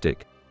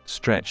elastic,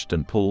 stretched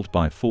and pulled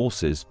by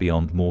forces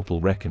beyond mortal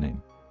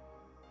reckoning.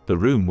 The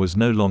room was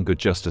no longer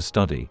just a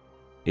study.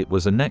 It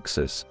was a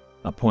nexus,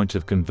 a point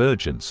of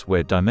convergence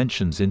where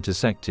dimensions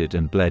intersected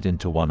and bled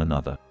into one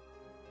another.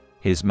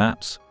 His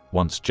maps,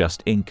 once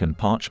just ink and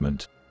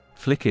parchment,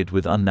 flickered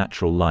with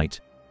unnatural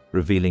light,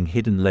 revealing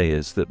hidden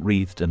layers that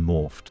wreathed and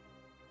morphed.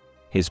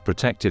 His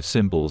protective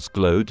symbols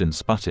glowed and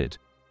sputtered,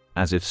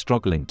 as if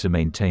struggling to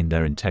maintain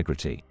their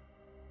integrity.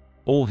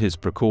 All his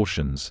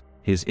precautions,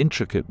 his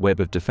intricate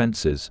web of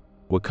defenses,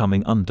 were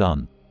coming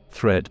undone,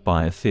 thread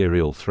by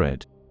ethereal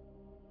thread.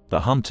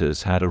 The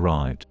hunters had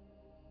arrived.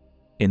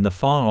 In the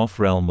far-off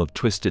realm of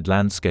twisted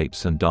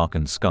landscapes and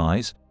darkened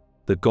skies,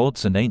 the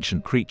gods and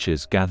ancient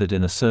creatures gathered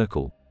in a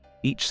circle,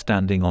 each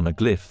standing on a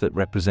glyph that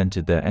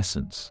represented their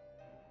essence.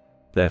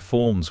 Their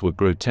forms were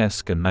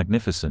grotesque and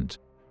magnificent,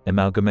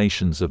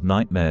 amalgamations of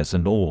nightmares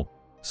and awe,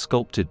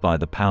 sculpted by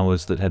the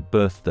powers that had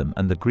birthed them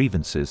and the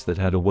grievances that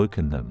had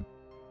awoken them.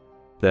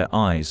 Their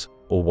eyes,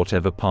 or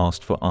whatever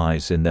passed for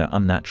eyes in their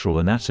unnatural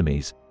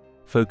anatomies,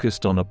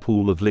 focused on a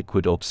pool of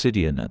liquid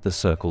obsidian at the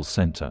circle's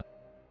center.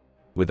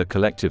 With a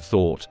collective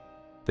thought,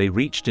 they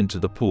reached into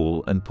the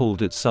pool and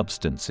pulled its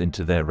substance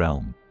into their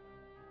realm.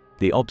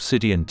 The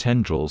obsidian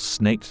tendrils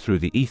snaked through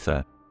the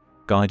ether,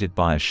 guided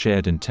by a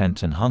shared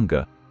intent and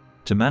hunger,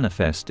 to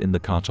manifest in the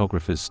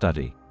cartographer's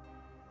study.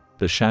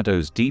 The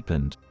shadows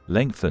deepened,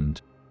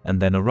 lengthened, and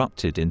then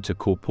erupted into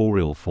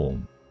corporeal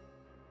form.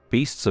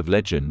 Beasts of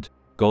legend,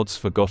 gods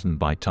forgotten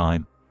by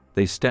time,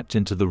 they stepped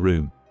into the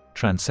room,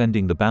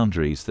 transcending the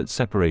boundaries that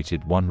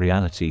separated one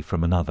reality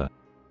from another.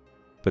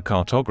 The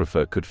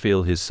cartographer could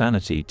feel his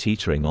sanity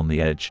teetering on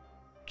the edge,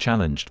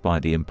 challenged by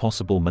the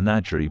impossible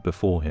menagerie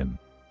before him.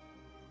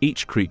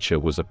 Each creature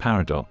was a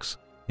paradox,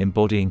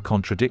 embodying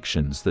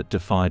contradictions that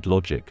defied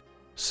logic,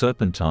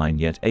 serpentine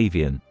yet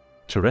avian,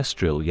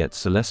 terrestrial yet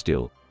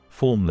celestial,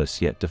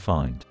 formless yet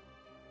defined.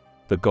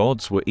 The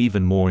gods were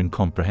even more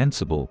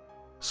incomprehensible,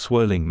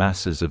 swirling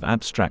masses of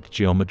abstract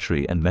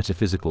geometry and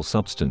metaphysical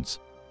substance,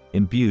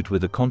 imbued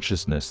with a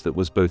consciousness that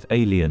was both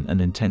alien and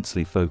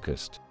intensely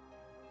focused.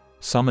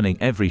 Summoning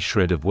every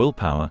shred of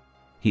willpower,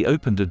 he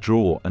opened a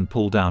drawer and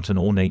pulled out an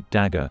ornate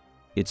dagger,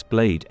 its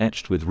blade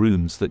etched with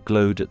runes that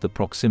glowed at the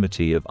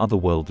proximity of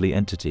otherworldly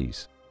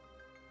entities.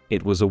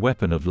 It was a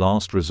weapon of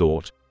last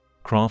resort,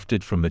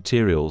 crafted from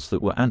materials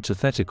that were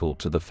antithetical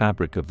to the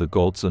fabric of the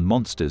gods and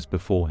monsters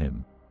before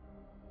him.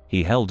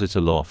 He held it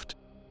aloft,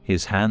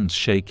 his hands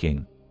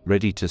shaking,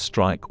 ready to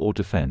strike or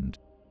defend.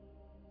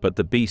 But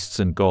the beasts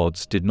and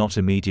gods did not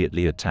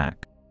immediately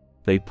attack.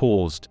 They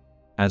paused,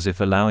 as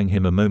if allowing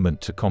him a moment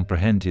to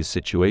comprehend his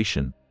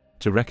situation,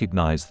 to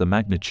recognize the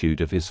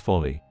magnitude of his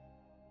folly.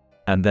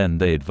 And then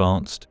they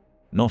advanced,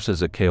 not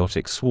as a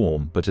chaotic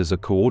swarm but as a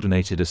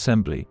coordinated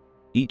assembly,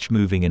 each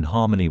moving in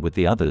harmony with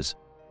the others,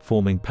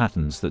 forming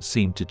patterns that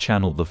seemed to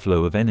channel the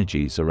flow of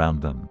energies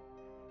around them.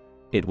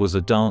 It was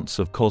a dance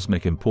of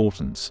cosmic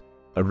importance,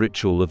 a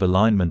ritual of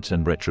alignment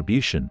and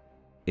retribution,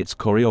 its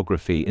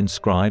choreography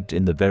inscribed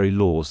in the very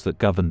laws that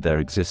governed their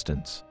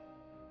existence.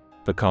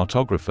 The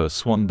cartographer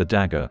swung the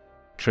dagger,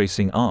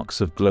 tracing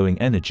arcs of glowing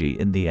energy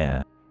in the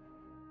air.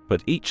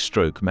 But each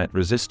stroke met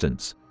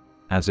resistance,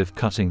 as if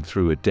cutting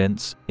through a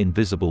dense,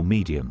 invisible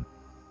medium.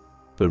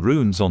 The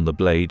runes on the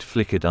blade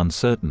flickered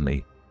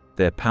uncertainly,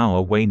 their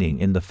power waning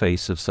in the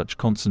face of such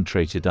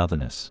concentrated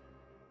otherness.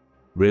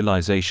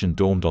 Realization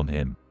dawned on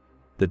him.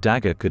 The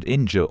dagger could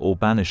injure or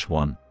banish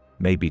one,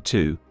 maybe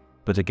two,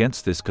 but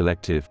against this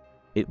collective,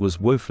 it was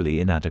woefully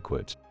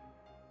inadequate.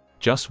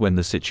 Just when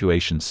the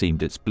situation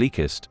seemed its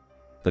bleakest,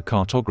 the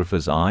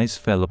cartographer's eyes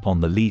fell upon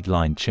the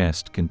lead-lined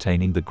chest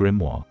containing the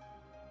grimoire.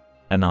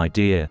 An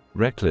idea,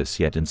 reckless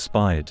yet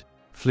inspired,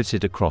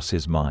 flitted across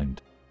his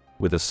mind.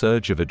 With a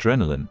surge of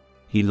adrenaline,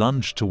 he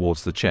lunged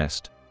towards the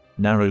chest,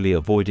 narrowly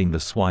avoiding the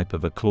swipe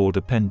of a clawed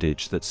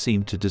appendage that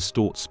seemed to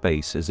distort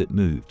space as it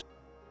moved.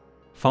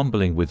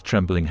 Fumbling with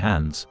trembling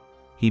hands,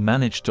 he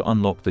managed to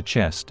unlock the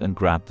chest and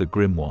grab the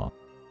grimoire.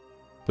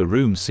 The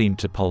room seemed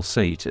to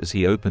pulsate as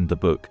he opened the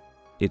book,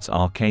 its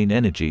arcane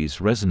energies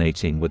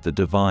resonating with the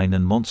divine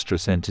and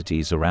monstrous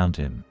entities around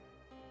him.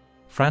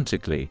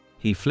 Frantically,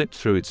 he flipped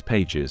through its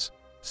pages,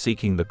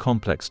 seeking the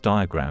complex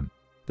diagram,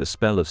 the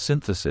spell of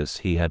synthesis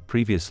he had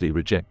previously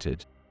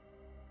rejected.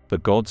 The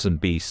gods and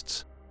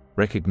beasts,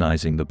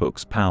 recognizing the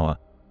book's power,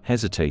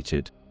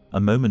 hesitated, a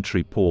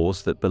momentary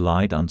pause that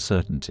belied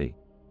uncertainty.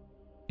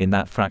 In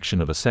that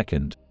fraction of a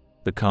second,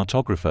 the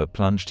cartographer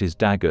plunged his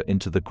dagger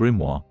into the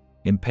grimoire,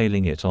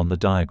 impaling it on the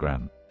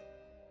diagram.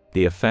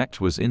 The effect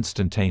was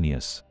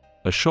instantaneous.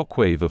 A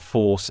shockwave of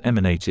force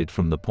emanated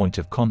from the point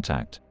of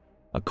contact,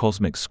 a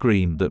cosmic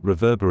scream that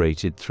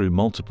reverberated through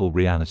multiple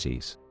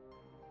realities.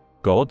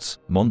 Gods,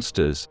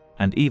 monsters,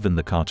 and even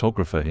the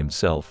cartographer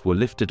himself were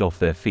lifted off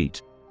their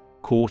feet,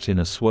 caught in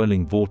a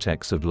swirling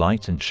vortex of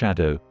light and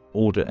shadow,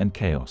 order and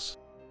chaos.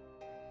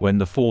 When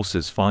the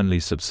forces finally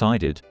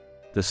subsided,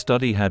 the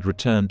study had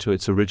returned to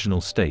its original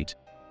state,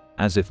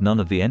 as if none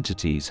of the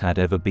entities had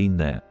ever been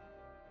there.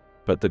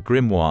 But the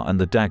grimoire and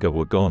the dagger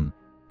were gone,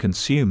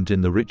 consumed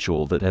in the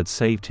ritual that had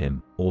saved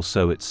him, or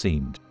so it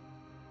seemed.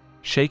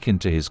 Shaken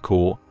to his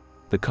core,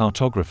 the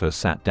cartographer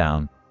sat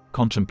down,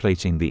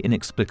 contemplating the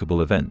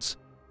inexplicable events,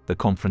 the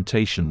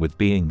confrontation with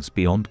beings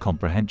beyond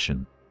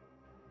comprehension.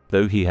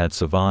 Though he had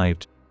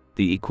survived,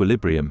 the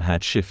equilibrium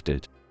had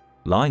shifted.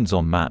 Lines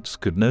on maps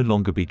could no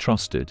longer be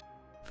trusted,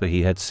 for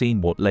he had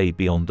seen what lay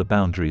beyond the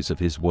boundaries of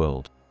his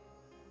world.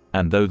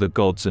 And though the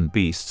gods and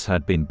beasts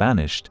had been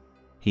banished,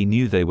 he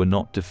knew they were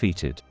not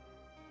defeated.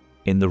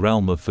 In the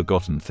realm of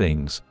forgotten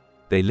things,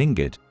 they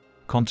lingered,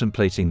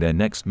 contemplating their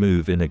next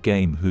move in a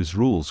game whose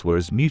rules were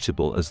as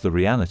mutable as the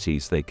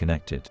realities they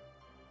connected.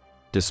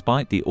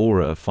 Despite the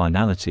aura of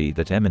finality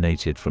that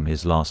emanated from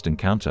his last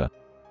encounter,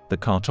 the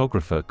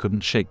cartographer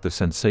couldn't shake the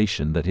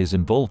sensation that his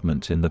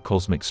involvement in the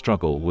cosmic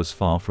struggle was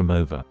far from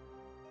over.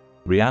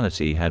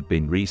 Reality had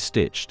been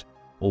re-stitched,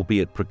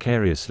 albeit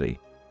precariously,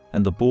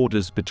 and the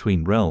borders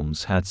between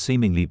realms had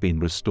seemingly been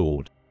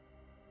restored.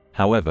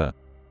 However,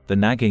 the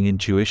nagging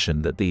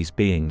intuition that these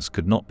beings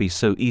could not be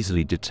so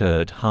easily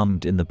deterred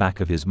hummed in the back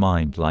of his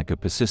mind like a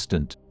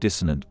persistent,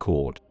 dissonant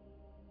chord.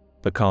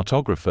 The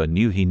cartographer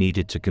knew he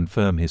needed to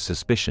confirm his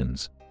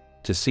suspicions,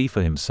 to see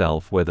for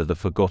himself whether the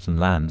Forgotten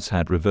Lands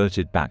had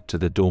reverted back to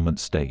the dormant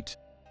state.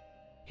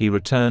 He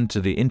returned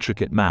to the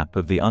intricate map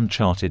of the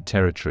uncharted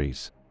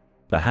territories.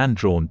 The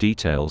hand-drawn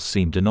details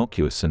seemed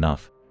innocuous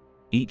enough,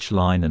 each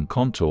line and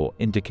contour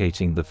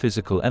indicating the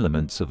physical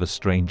elements of a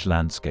strange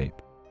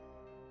landscape.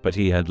 But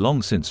he had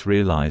long since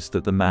realized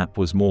that the map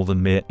was more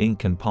than mere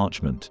ink and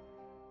parchment.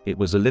 It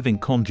was a living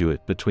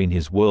conduit between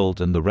his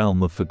world and the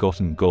realm of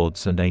forgotten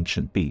gods and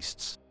ancient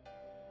beasts.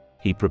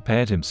 He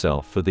prepared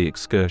himself for the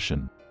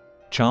excursion.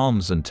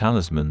 Charms and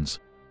talismans,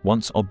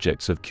 once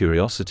objects of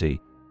curiosity,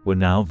 were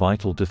now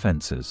vital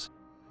defenses.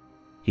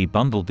 He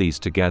bundled these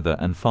together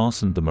and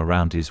fastened them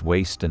around his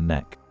waist and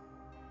neck.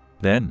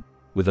 Then,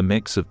 with a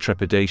mix of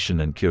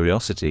trepidation and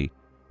curiosity,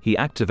 he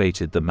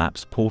activated the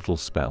map's portal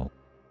spell.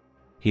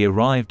 He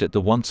arrived at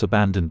the once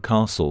abandoned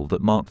castle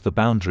that marked the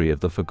boundary of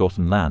the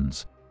Forgotten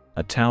Lands,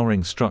 a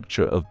towering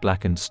structure of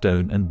blackened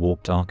stone and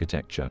warped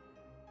architecture.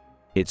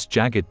 Its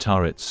jagged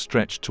turrets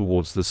stretched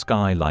towards the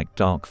sky like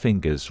dark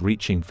fingers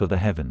reaching for the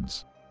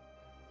heavens.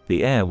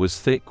 The air was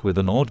thick with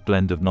an odd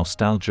blend of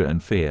nostalgia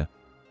and fear.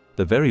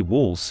 The very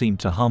walls seemed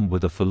to hum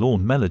with a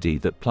forlorn melody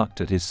that plucked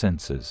at his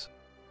senses.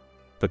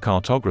 The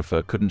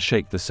cartographer couldn't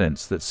shake the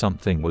sense that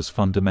something was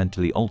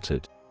fundamentally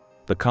altered.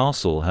 The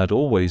castle had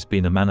always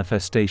been a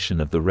manifestation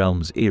of the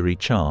realm's eerie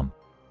charm,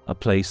 a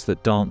place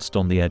that danced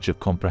on the edge of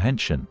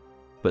comprehension,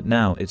 but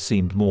now it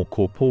seemed more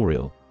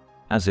corporeal,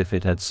 as if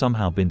it had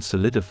somehow been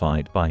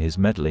solidified by his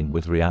meddling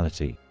with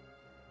reality.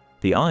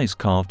 The eyes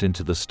carved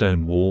into the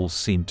stone walls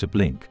seemed to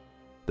blink.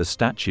 The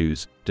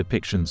statues,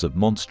 depictions of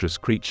monstrous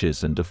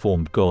creatures and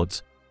deformed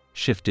gods,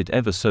 shifted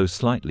ever so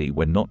slightly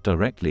when not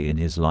directly in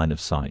his line of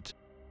sight.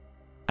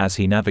 As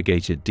he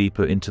navigated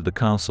deeper into the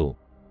castle,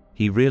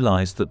 he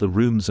realized that the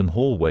rooms and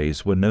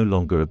hallways were no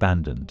longer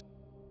abandoned.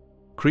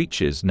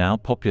 Creatures now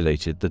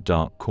populated the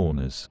dark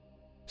corners.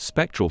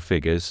 Spectral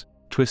figures,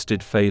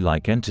 twisted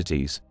fey-like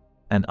entities,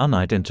 and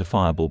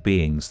unidentifiable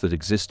beings that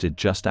existed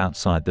just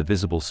outside the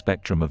visible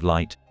spectrum of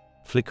light,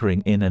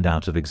 flickering in and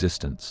out of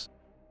existence.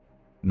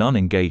 None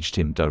engaged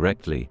him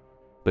directly,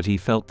 but he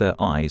felt their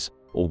eyes,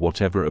 or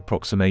whatever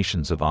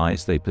approximations of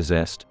eyes they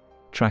possessed,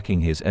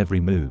 tracking his every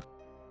move.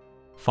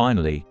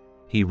 Finally,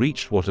 he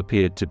reached what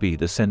appeared to be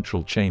the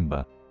central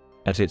chamber.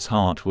 At its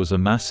heart was a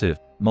massive,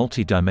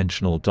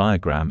 multi-dimensional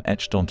diagram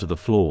etched onto the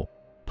floor,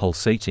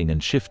 pulsating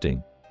and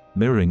shifting,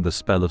 mirroring the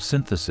spell of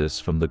synthesis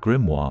from the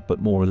grimoire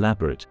but more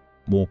elaborate,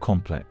 more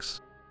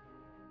complex.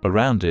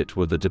 Around it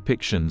were the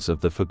depictions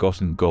of the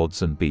forgotten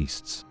gods and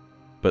beasts.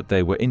 But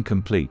they were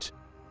incomplete.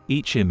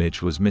 Each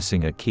image was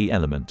missing a key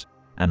element,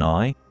 an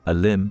eye, a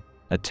limb,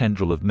 a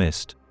tendril of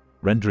mist,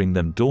 rendering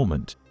them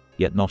dormant,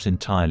 yet not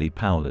entirely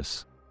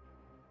powerless.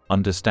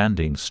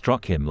 Understanding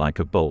struck him like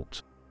a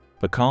bolt.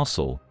 The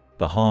castle,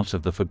 the heart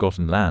of the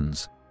Forgotten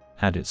Lands,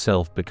 had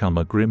itself become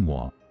a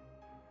grimoire.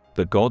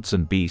 The gods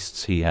and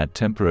beasts he had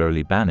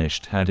temporarily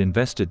banished had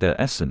invested their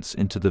essence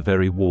into the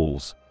very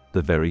walls,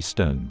 the very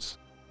stones.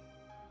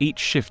 Each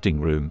shifting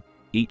room,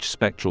 each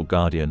spectral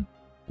guardian,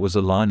 was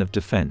a line of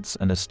defense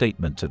and a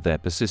statement of their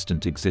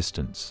persistent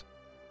existence.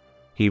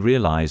 He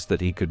realized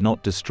that he could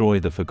not destroy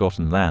the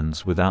Forgotten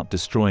Lands without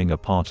destroying a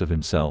part of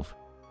himself,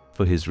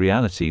 for his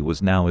reality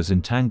was now as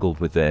entangled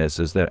with theirs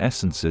as their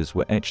essences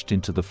were etched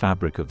into the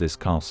fabric of this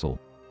castle.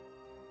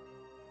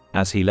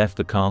 As he left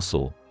the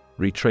castle,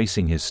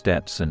 retracing his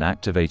steps and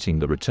activating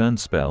the return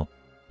spell,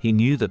 he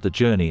knew that the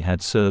journey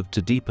had served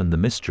to deepen the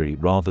mystery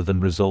rather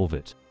than resolve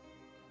it.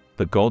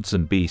 The gods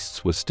and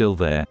beasts were still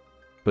there,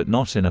 but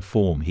not in a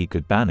form he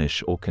could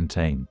banish or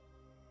contain.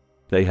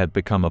 They had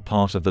become a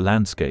part of the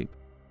landscape,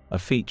 a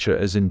feature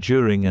as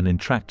enduring and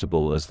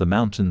intractable as the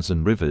mountains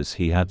and rivers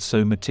he had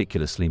so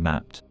meticulously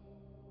mapped.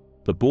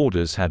 The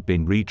borders had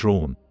been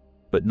redrawn,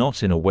 but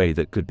not in a way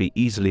that could be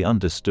easily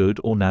understood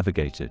or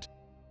navigated.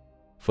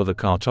 For the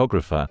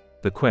cartographer,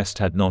 the quest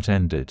had not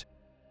ended.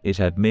 It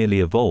had merely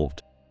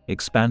evolved,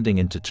 expanding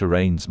into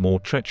terrains more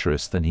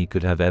treacherous than he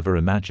could have ever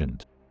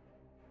imagined.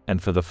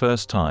 And for the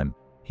first time,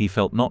 he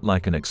felt not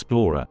like an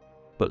explorer,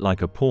 but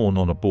like a pawn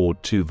on a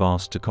board too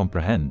vast to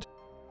comprehend,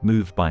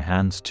 moved by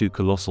hands too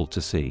colossal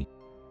to see.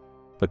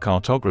 The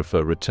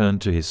cartographer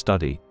returned to his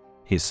study,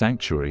 his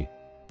sanctuary,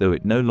 though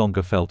it no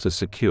longer felt as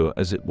secure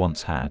as it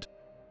once had.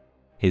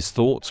 His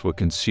thoughts were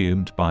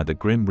consumed by the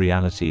grim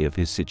reality of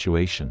his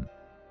situation.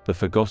 The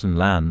Forgotten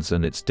Lands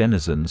and its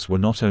denizens were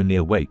not only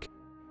awake,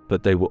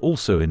 but they were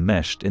also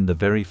enmeshed in the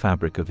very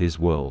fabric of his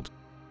world.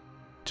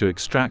 To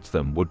extract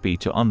them would be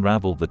to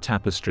unravel the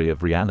tapestry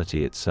of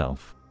reality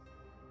itself.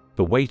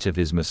 The weight of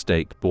his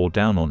mistake bore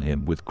down on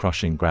him with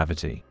crushing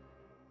gravity.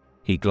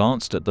 He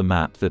glanced at the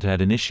map that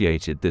had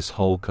initiated this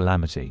whole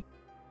calamity.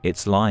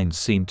 Its lines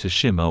seemed to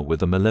shimmer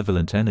with a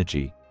malevolent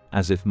energy,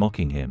 as if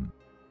mocking him.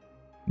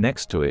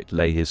 Next to it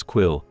lay his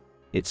quill,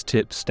 its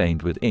tip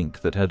stained with ink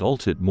that had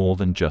altered more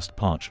than just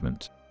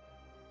parchment.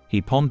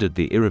 He pondered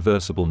the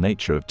irreversible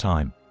nature of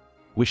time,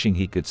 wishing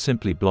he could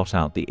simply blot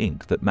out the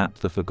ink that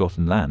mapped the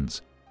Forgotten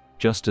Lands,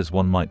 just as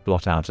one might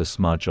blot out a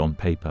smudge on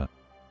paper.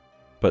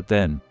 But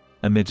then,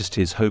 amidst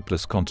his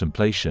hopeless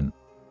contemplation,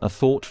 a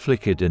thought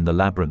flickered in the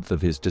labyrinth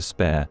of his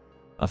despair,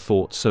 a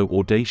thought so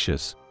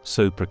audacious,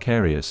 so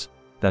precarious,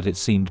 that it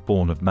seemed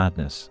born of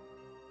madness.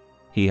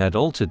 He had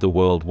altered the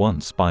world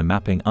once by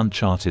mapping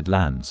uncharted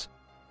lands.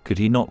 Could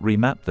he not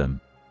remap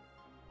them?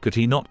 Could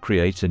he not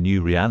create a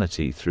new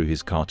reality through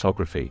his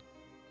cartography,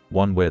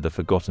 one where the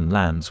Forgotten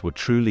Lands were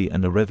truly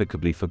and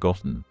irrevocably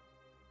forgotten?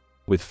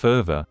 With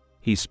fervor,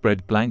 he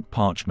spread blank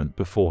parchment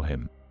before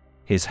him.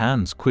 His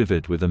hands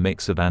quivered with a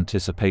mix of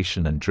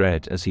anticipation and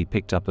dread as he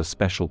picked up a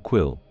special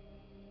quill,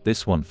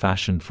 this one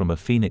fashioned from a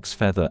phoenix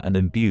feather and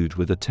imbued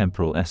with a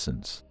temporal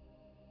essence.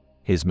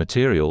 His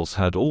materials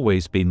had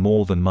always been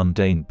more than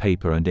mundane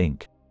paper and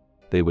ink.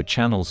 They were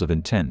channels of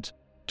intent,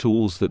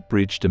 tools that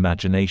bridged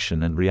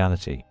imagination and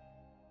reality.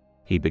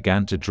 He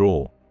began to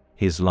draw,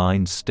 his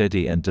lines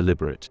steady and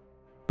deliberate.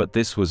 But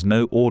this was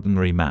no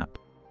ordinary map.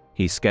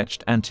 He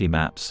sketched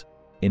anti-maps,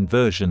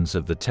 inversions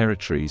of the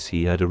territories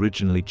he had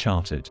originally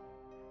charted.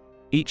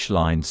 Each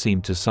line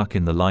seemed to suck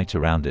in the light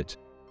around it,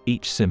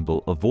 each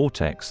symbol a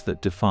vortex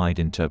that defied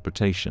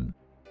interpretation.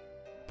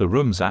 The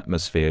room's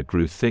atmosphere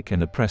grew thick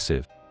and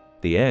oppressive,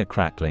 the air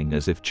crackling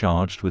as if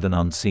charged with an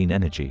unseen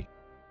energy.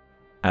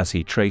 As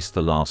he traced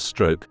the last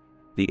stroke,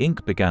 the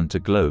ink began to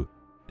glow,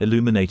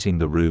 illuminating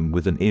the room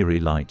with an eerie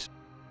light.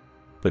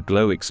 The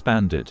glow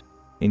expanded,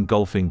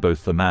 engulfing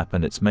both the map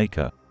and its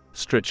maker,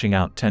 stretching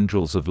out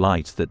tendrils of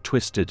light that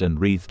twisted and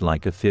wreathed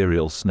like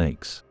ethereal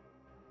snakes.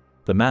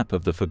 The map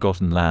of the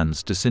Forgotten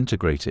Lands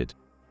disintegrated,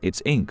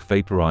 its ink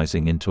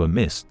vaporizing into a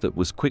mist that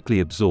was quickly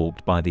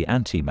absorbed by the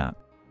anti-map.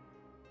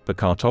 The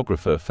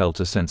cartographer felt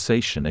a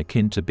sensation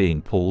akin to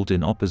being pulled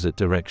in opposite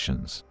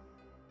directions.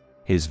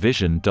 His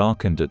vision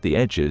darkened at the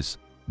edges,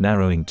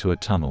 narrowing to a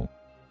tunnel.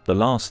 The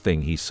last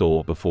thing he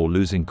saw before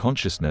losing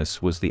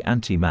consciousness was the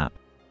anti-map,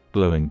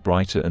 glowing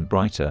brighter and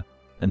brighter,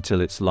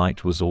 until its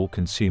light was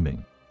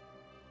all-consuming.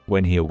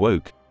 When he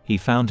awoke, he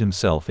found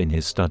himself in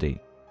his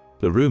study.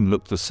 The room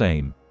looked the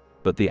same,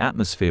 but the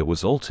atmosphere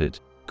was altered,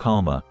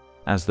 calmer,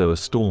 as though a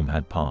storm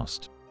had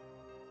passed.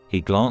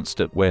 He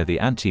glanced at where the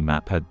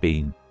anti-map had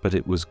been, but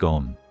it was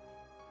gone.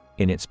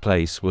 In its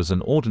place was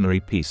an ordinary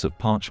piece of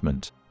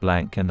parchment,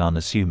 blank and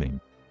unassuming.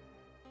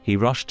 He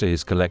rushed to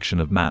his collection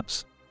of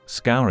maps,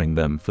 scouring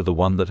them for the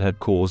one that had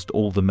caused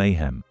all the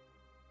mayhem.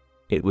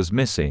 It was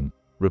missing,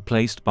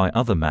 replaced by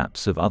other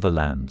maps of other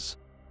lands.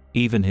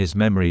 Even his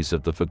memories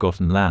of the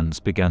Forgotten Lands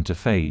began to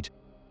fade,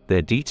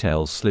 their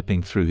details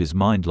slipping through his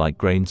mind like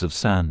grains of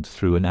sand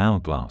through an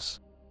hourglass.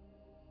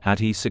 Had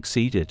he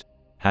succeeded?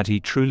 Had he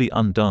truly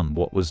undone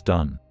what was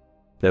done?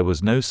 There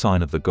was no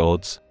sign of the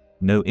gods,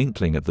 no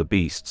inkling of the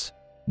beasts,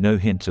 no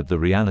hint of the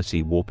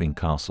reality-warping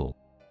castle.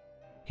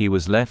 He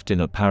was left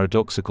in a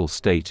paradoxical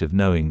state of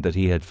knowing that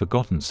he had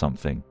forgotten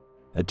something,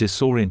 a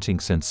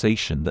disorienting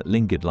sensation that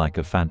lingered like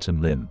a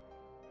phantom limb.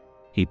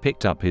 He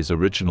picked up his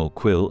original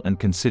quill and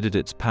considered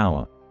its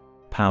power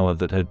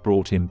that had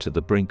brought him to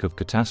the brink of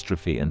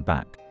catastrophe and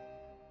back.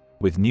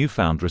 With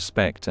newfound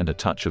respect and a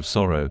touch of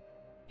sorrow,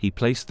 he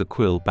placed the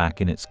quill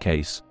back in its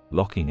case,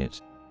 locking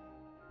it.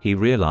 He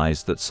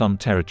realized that some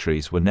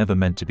territories were never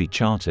meant to be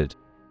charted,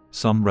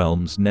 some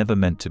realms never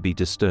meant to be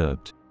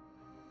disturbed.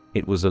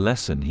 It was a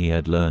lesson he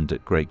had learned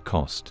at great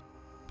cost.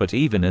 But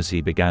even as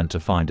he began to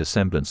find a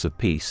semblance of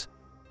peace,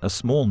 a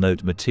small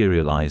note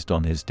materialized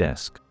on his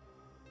desk.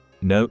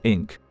 No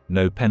ink,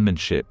 no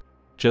penmanship,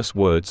 just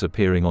words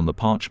appearing on the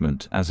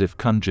parchment as if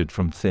conjured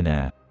from thin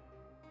air.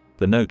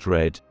 The note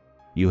read,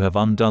 "You have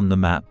undone the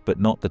map but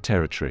not the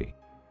territory."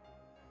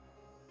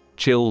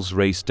 Chills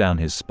raced down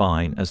his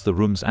spine as the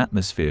room's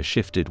atmosphere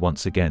shifted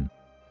once again,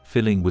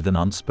 filling with an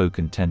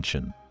unspoken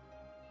tension.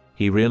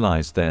 He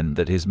realized then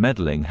that his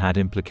meddling had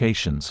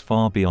implications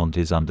far beyond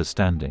his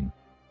understanding.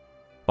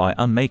 By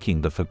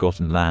unmaking the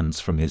Forgotten Lands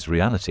from his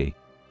reality,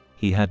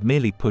 he had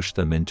merely pushed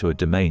them into a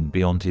domain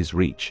beyond his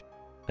reach,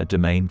 a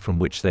domain from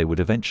which they would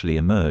eventually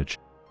emerge,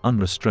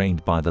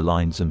 unrestrained by the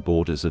lines and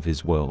borders of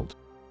his world.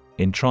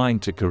 In trying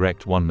to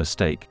correct one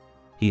mistake,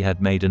 he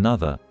had made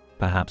another,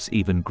 perhaps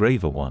even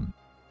graver one.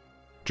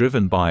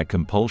 Driven by a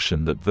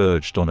compulsion that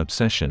verged on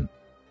obsession,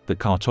 the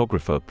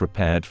cartographer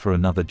prepared for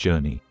another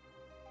journey.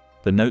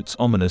 The note's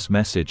ominous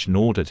message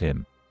gnawed at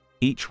him,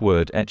 each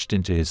word etched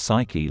into his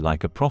psyche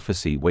like a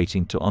prophecy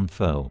waiting to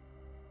unfurl.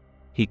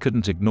 He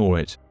couldn't ignore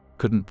it,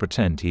 couldn't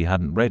pretend he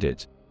hadn't read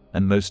it,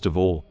 and most of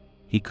all,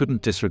 he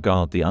couldn't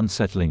disregard the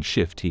unsettling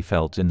shift he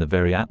felt in the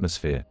very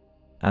atmosphere,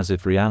 as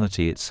if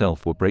reality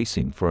itself were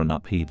bracing for an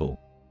upheaval.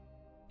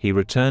 He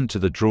returned to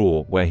the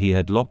drawer where he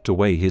had locked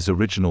away his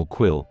original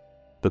quill,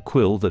 the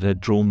quill that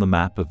had drawn the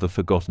map of the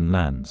Forgotten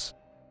Lands.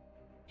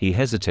 He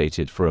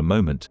hesitated for a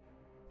moment,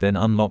 then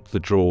unlocked the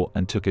drawer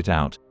and took it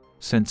out,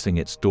 sensing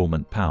its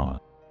dormant power.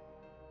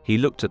 He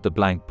looked at the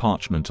blank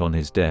parchment on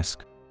his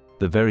desk,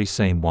 the very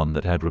same one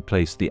that had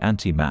replaced the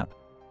anti-map,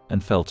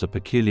 and felt a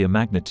peculiar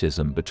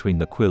magnetism between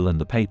the quill and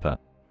the paper,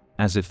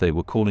 as if they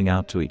were calling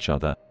out to each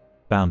other,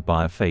 bound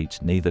by a fate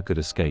neither could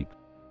escape.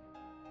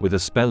 With a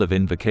spell of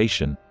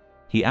invocation,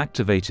 he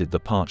activated the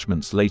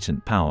parchment's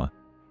latent power,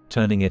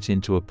 turning it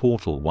into a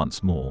portal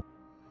once more.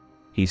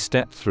 He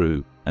stepped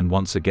through, and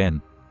once again,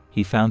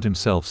 he found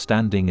himself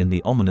standing in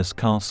the ominous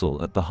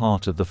castle at the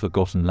heart of the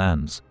Forgotten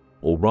Lands,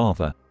 or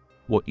rather,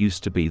 what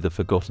used to be the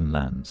Forgotten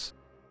Lands.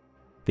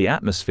 The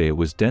atmosphere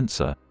was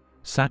denser,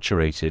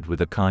 saturated with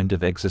a kind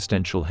of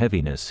existential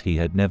heaviness he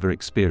had never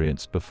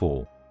experienced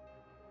before.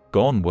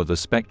 Gone were the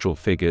spectral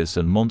figures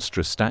and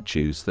monstrous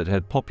statues that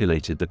had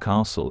populated the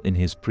castle in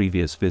his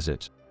previous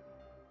visit.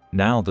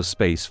 Now the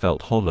space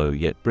felt hollow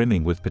yet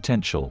brimming with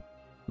potential,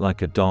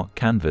 like a dark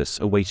canvas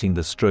awaiting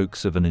the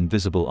strokes of an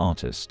invisible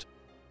artist.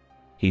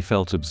 He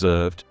felt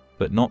observed,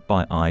 but not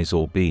by eyes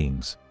or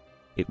beings.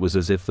 It was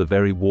as if the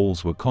very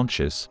walls were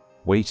conscious,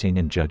 waiting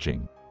and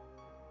judging.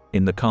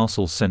 In the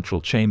castle's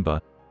central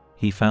chamber,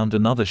 he found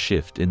another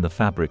shift in the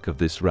fabric of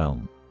this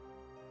realm.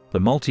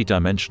 The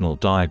multi-dimensional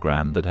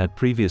diagram that had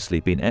previously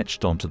been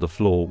etched onto the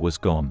floor was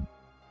gone.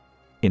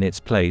 In its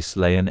place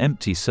lay an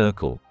empty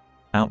circle,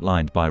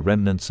 outlined by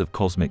remnants of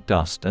cosmic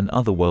dust and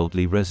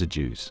otherworldly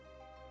residues.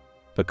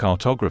 The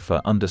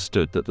cartographer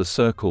understood that the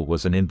circle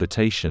was an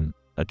invitation,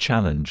 a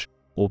challenge,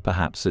 or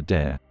perhaps a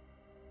dare.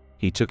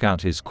 He took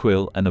out his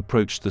quill and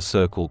approached the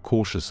circle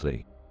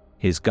cautiously.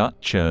 His gut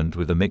churned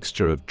with a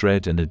mixture of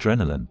dread and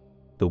adrenaline,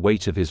 the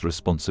weight of his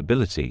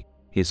responsibility,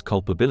 his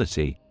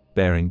culpability,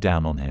 bearing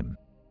down on him.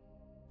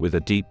 With a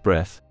deep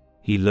breath,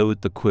 he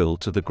lowered the quill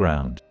to the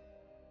ground.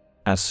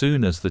 As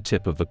soon as the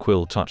tip of the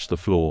quill touched the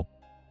floor,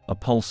 a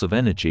pulse of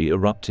energy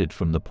erupted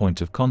from the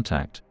point of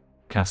contact,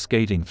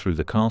 cascading through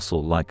the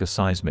castle like a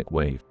seismic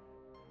wave.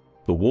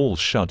 The walls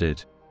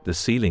shuddered, the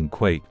ceiling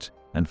quaked,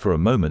 and for a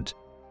moment,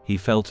 he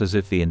felt as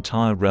if the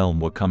entire realm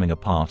were coming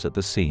apart at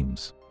the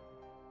seams.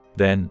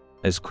 Then,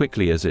 as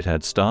quickly as it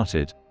had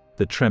started,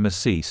 the tremor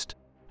ceased,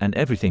 and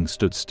everything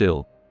stood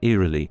still,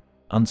 eerily,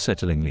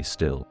 unsettlingly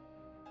still.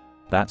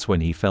 That's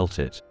when he felt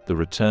it, the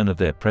return of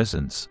their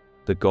presence,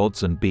 the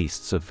gods and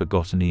beasts of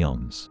forgotten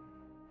eons.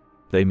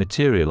 They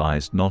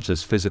materialized not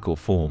as physical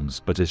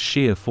forms but as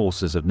sheer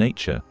forces of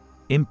nature,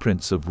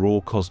 imprints of raw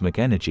cosmic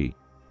energy,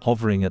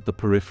 hovering at the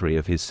periphery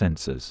of his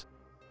senses.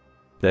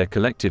 Their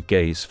collective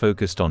gaze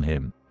focused on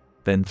him,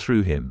 then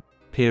through him,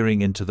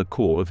 peering into the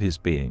core of his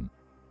being.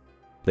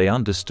 They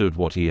understood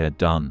what he had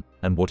done,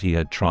 and what he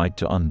had tried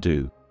to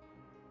undo.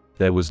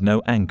 There was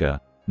no anger,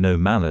 no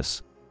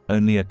malice,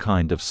 only a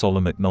kind of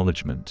solemn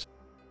acknowledgement.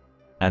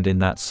 And in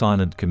that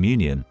silent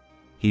communion,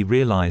 he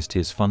realized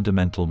his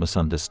fundamental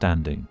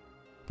misunderstanding.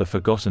 The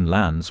Forgotten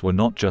Lands were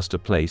not just a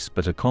place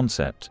but a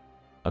concept,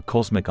 a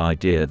cosmic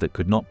idea that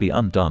could not be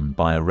undone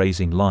by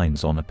erasing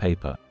lines on a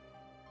paper.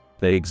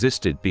 They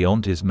existed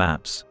beyond his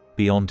maps,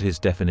 beyond his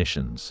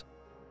definitions.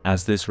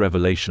 As this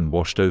revelation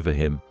washed over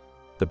him,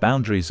 the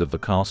boundaries of the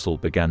castle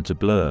began to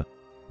blur,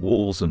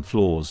 walls and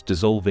floors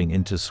dissolving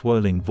into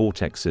swirling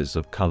vortexes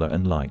of color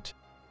and light.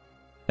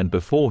 And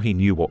before he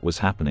knew what was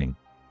happening,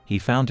 he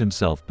found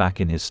himself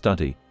back in his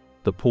study,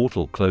 the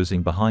portal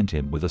closing behind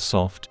him with a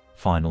soft,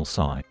 final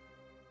sigh.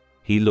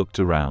 He looked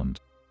around.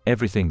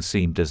 Everything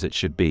seemed as it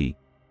should be,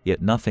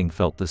 yet nothing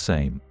felt the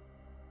same.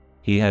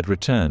 He had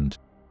returned,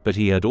 but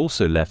he had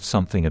also left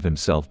something of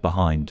himself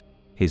behind,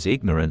 his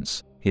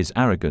ignorance, his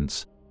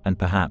arrogance, and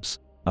perhaps,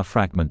 a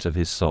fragment of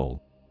his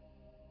soul.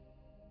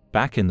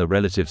 Back in the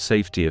relative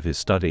safety of his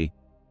study,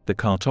 the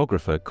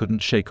cartographer couldn't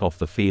shake off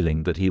the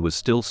feeling that he was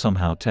still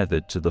somehow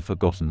tethered to the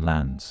Forgotten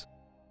Lands.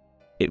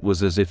 It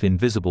was as if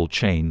invisible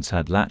chains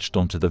had latched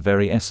onto the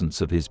very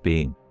essence of his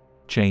being,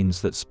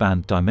 chains that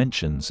spanned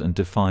dimensions and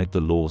defied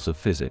the laws of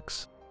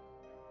physics.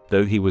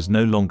 Though he was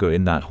no longer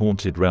in that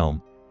haunted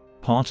realm,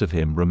 part of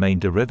him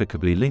remained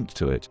irrevocably linked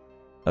to it,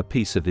 a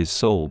piece of his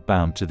soul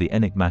bound to the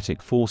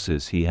enigmatic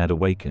forces he had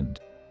awakened.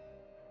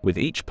 With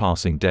each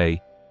passing day,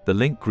 the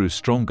link grew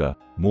stronger,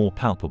 more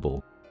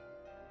palpable.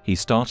 He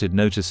started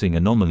noticing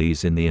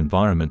anomalies in the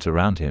environment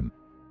around him,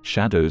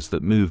 shadows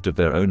that moved of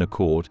their own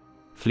accord,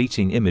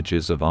 fleeting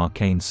images of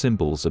arcane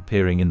symbols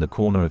appearing in the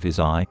corner of his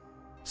eye,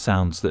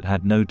 sounds that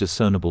had no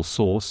discernible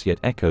source yet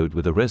echoed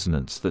with a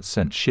resonance that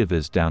sent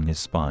shivers down his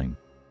spine.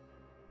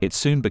 It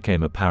soon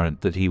became apparent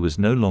that he was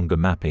no longer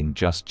mapping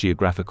just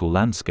geographical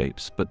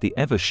landscapes but the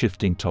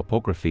ever-shifting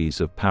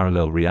topographies of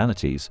parallel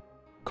realities,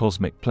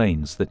 cosmic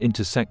planes that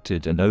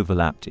intersected and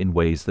overlapped in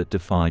ways that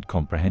defied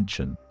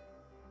comprehension.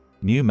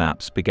 New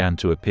maps began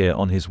to appear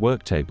on his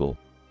work table,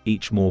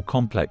 each more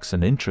complex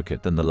and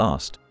intricate than the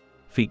last,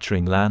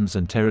 featuring lands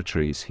and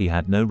territories he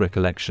had no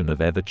recollection of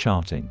ever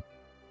charting.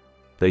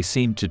 They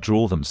seemed to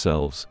draw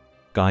themselves,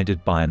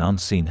 guided by an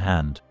unseen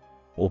hand,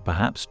 or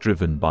perhaps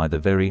driven by the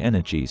very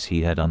energies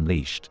he had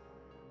unleashed.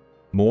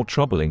 More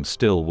troubling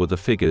still were the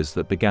figures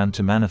that began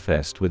to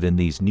manifest within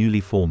these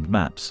newly formed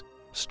maps,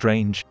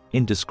 strange,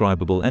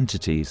 indescribable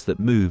entities that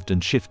moved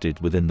and shifted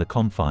within the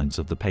confines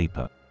of the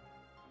paper.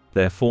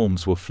 Their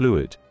forms were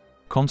fluid,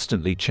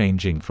 constantly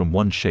changing from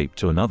one shape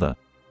to another,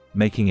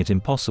 making it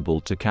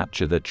impossible to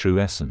capture their true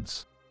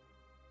essence.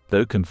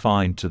 Though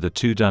confined to the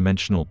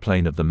two-dimensional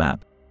plane of the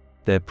map,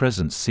 their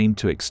presence seemed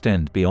to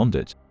extend beyond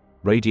it,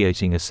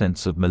 radiating a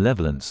sense of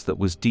malevolence that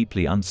was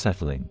deeply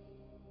unsettling.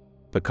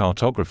 The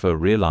cartographer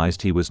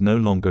realized he was no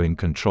longer in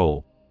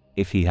control,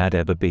 if he had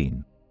ever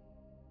been.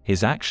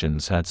 His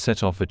actions had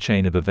set off a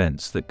chain of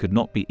events that could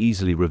not be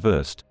easily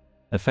reversed,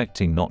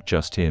 affecting not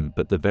just him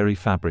but the very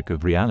fabric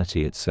of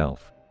reality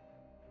itself.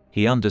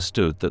 He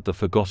understood that the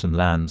Forgotten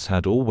Lands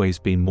had always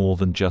been more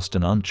than just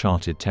an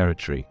uncharted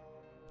territory.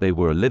 They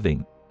were a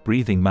living,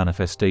 breathing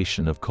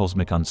manifestation of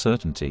cosmic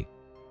uncertainty,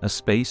 a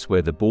space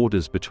where the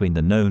borders between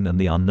the known and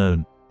the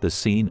unknown, the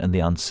seen and the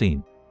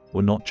unseen,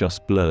 were not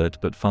just blurred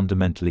but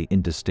fundamentally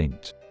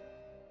indistinct.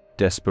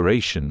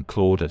 Desperation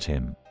clawed at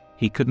him.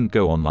 He couldn't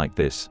go on like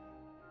this,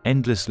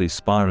 endlessly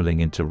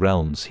spiraling into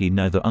realms he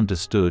neither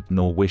understood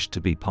nor wished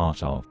to be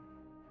part of.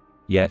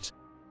 Yet,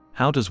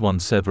 how does one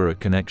sever a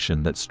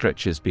connection that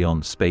stretches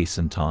beyond space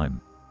and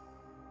time?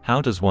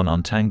 How does one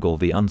untangle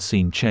the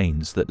unseen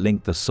chains that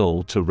link the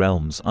soul to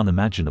realms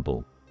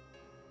unimaginable?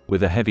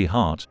 With a heavy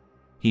heart,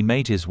 he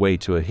made his way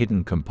to a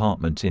hidden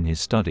compartment in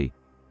his study,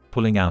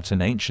 pulling out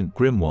an ancient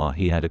grimoire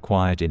he had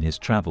acquired in his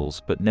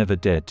travels but never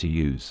dared to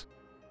use.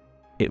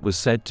 It was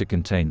said to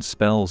contain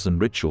spells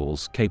and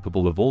rituals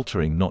capable of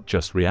altering not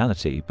just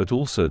reality but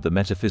also the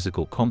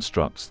metaphysical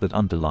constructs that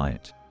underlie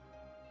it.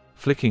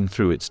 Flicking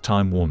through its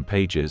time-worn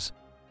pages,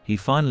 he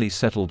finally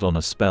settled on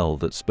a spell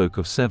that spoke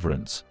of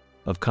severance,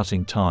 of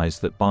cutting ties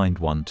that bind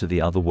one to the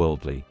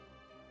otherworldly.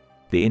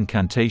 The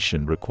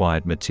incantation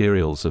required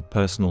materials of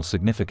personal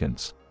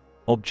significance,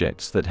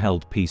 objects that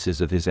held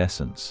pieces of his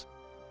essence.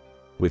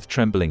 With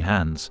trembling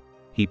hands,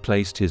 he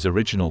placed his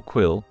original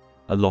quill,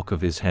 a lock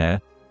of his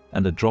hair,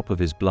 and a drop of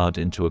his blood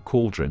into a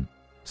cauldron,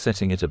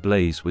 setting it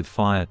ablaze with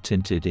fire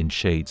tinted in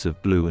shades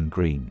of blue and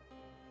green.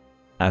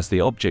 As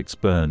the objects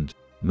burned,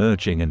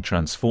 merging and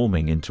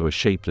transforming into a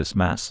shapeless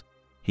mass,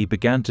 he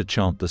began to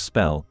chant the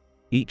spell,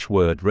 each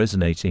word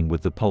resonating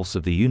with the pulse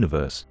of the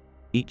universe,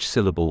 each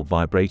syllable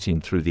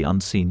vibrating through the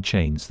unseen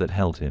chains that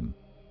held him.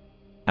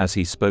 As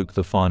he spoke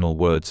the final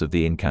words of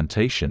the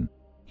incantation,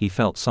 he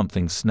felt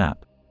something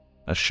snap,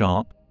 a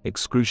sharp,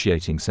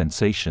 excruciating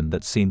sensation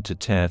that seemed to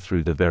tear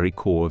through the very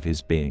core of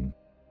his being.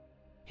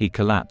 He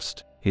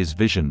collapsed, his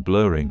vision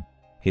blurring,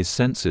 his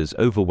senses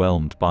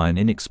overwhelmed by an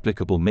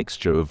inexplicable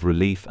mixture of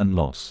relief and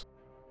loss.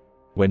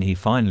 When he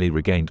finally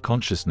regained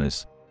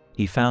consciousness,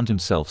 he found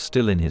himself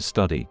still in his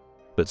study,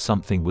 but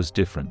something was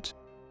different.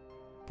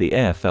 The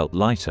air felt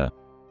lighter,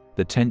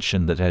 the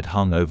tension that had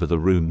hung over the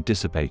room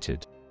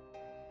dissipated.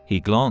 He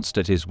glanced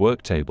at his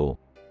work table,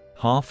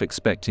 half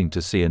expecting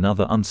to see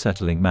another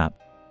unsettling map,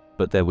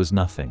 but there was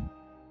nothing.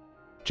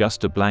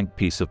 Just a blank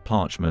piece of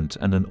parchment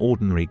and an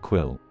ordinary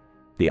quill.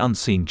 The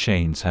unseen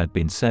chains had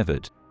been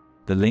severed,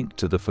 the link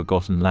to the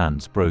Forgotten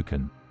Lands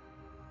broken.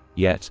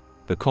 Yet,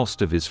 the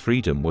cost of his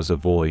freedom was a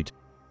void,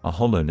 a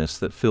hollowness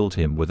that filled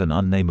him with an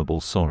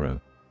unnameable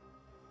sorrow.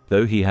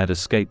 Though he had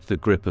escaped the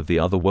grip of the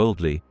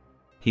otherworldly,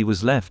 he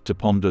was left to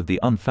ponder the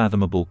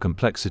unfathomable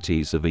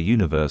complexities of a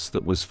universe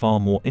that was far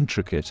more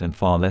intricate and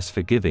far less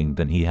forgiving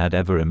than he had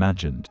ever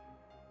imagined.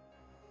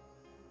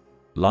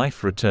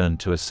 Life returned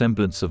to a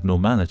semblance of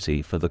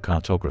normality for the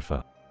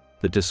cartographer.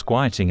 The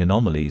disquieting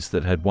anomalies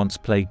that had once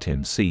plagued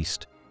him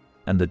ceased,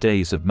 and the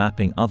days of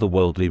mapping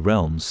otherworldly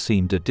realms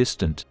seemed a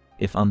distant,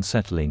 if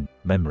unsettling,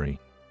 memory.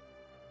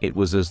 It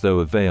was as though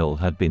a veil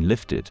had been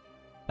lifted,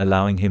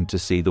 allowing him to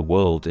see the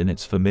world in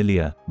its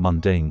familiar,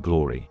 mundane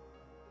glory.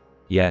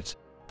 Yet,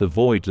 the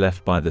void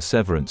left by the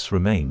severance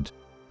remained,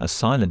 a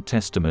silent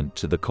testament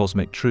to the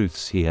cosmic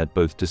truths he had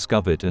both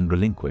discovered and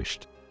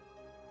relinquished.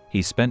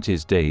 He spent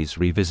his days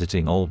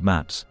revisiting old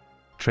maps,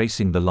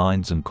 tracing the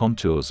lines and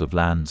contours of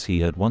lands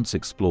he had once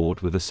explored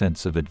with a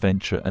sense of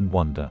adventure and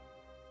wonder.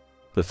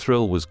 The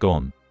thrill was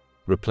gone,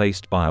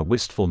 replaced by a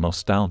wistful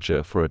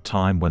nostalgia for a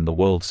time when the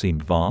world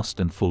seemed vast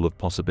and full of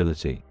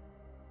possibility.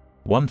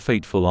 One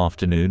fateful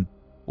afternoon,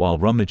 while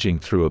rummaging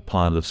through a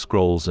pile of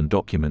scrolls and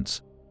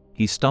documents,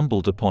 he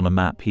stumbled upon a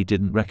map he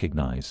didn't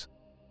recognize.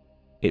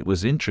 It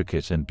was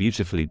intricate and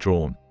beautifully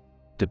drawn,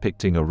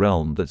 depicting a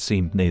realm that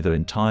seemed neither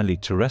entirely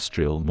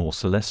terrestrial nor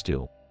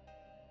celestial.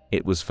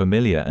 It was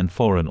familiar and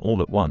foreign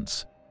all at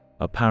once,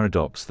 a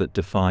paradox that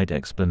defied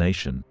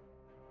explanation.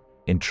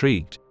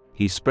 Intrigued,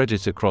 he spread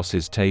it across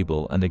his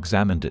table and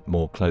examined it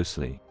more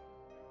closely.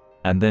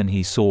 And then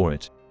he saw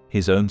it,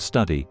 his own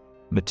study,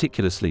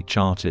 meticulously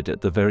charted at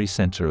the very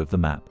center of the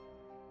map.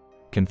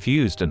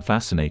 Confused and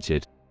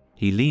fascinated,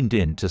 he leaned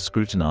in to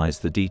scrutinize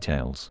the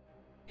details.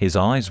 His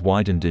eyes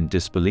widened in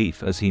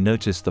disbelief as he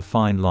noticed the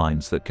fine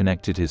lines that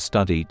connected his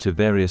study to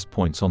various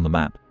points on the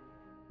map,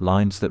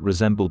 lines that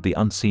resembled the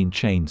unseen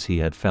chains he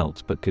had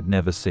felt but could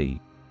never see.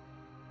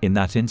 In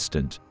that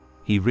instant,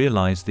 he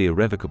realized the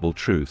irrevocable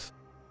truth.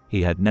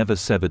 He had never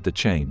severed the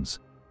chains.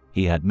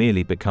 He had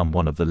merely become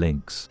one of the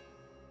links.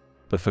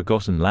 The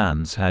Forgotten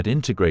Lands had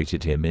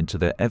integrated him into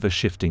their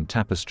ever-shifting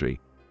tapestry,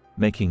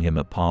 making him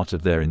a part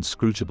of their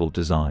inscrutable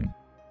design.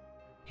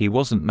 He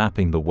wasn't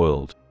mapping the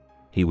world.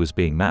 He was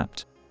being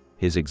mapped,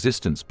 his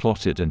existence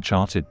plotted and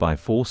charted by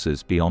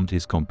forces beyond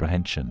his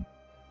comprehension.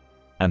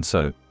 And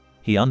so,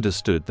 he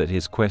understood that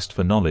his quest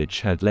for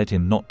knowledge had led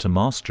him not to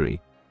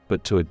mastery,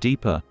 but to a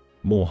deeper,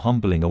 more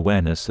humbling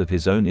awareness of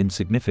his own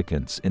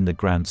insignificance in the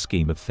grand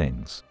scheme of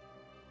things.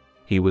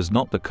 He was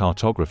not the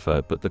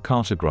cartographer but the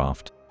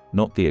cartographed,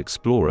 not the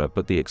explorer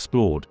but the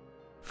explored,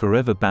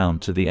 forever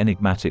bound to the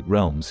enigmatic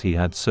realms he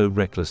had so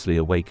recklessly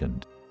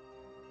awakened.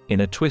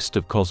 In a twist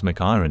of cosmic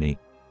irony,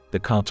 the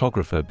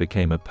cartographer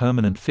became a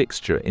permanent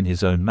fixture in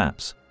his own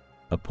maps,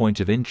 a point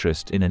of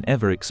interest in an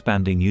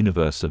ever-expanding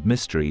universe of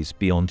mysteries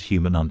beyond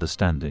human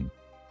understanding.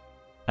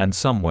 And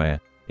somewhere,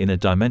 in a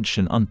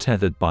dimension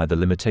untethered by the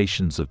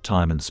limitations of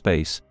time and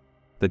space,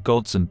 the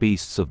gods and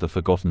beasts of the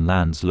Forgotten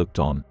Lands looked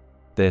on,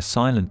 their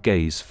silent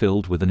gaze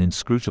filled with an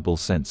inscrutable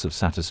sense of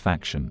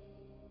satisfaction.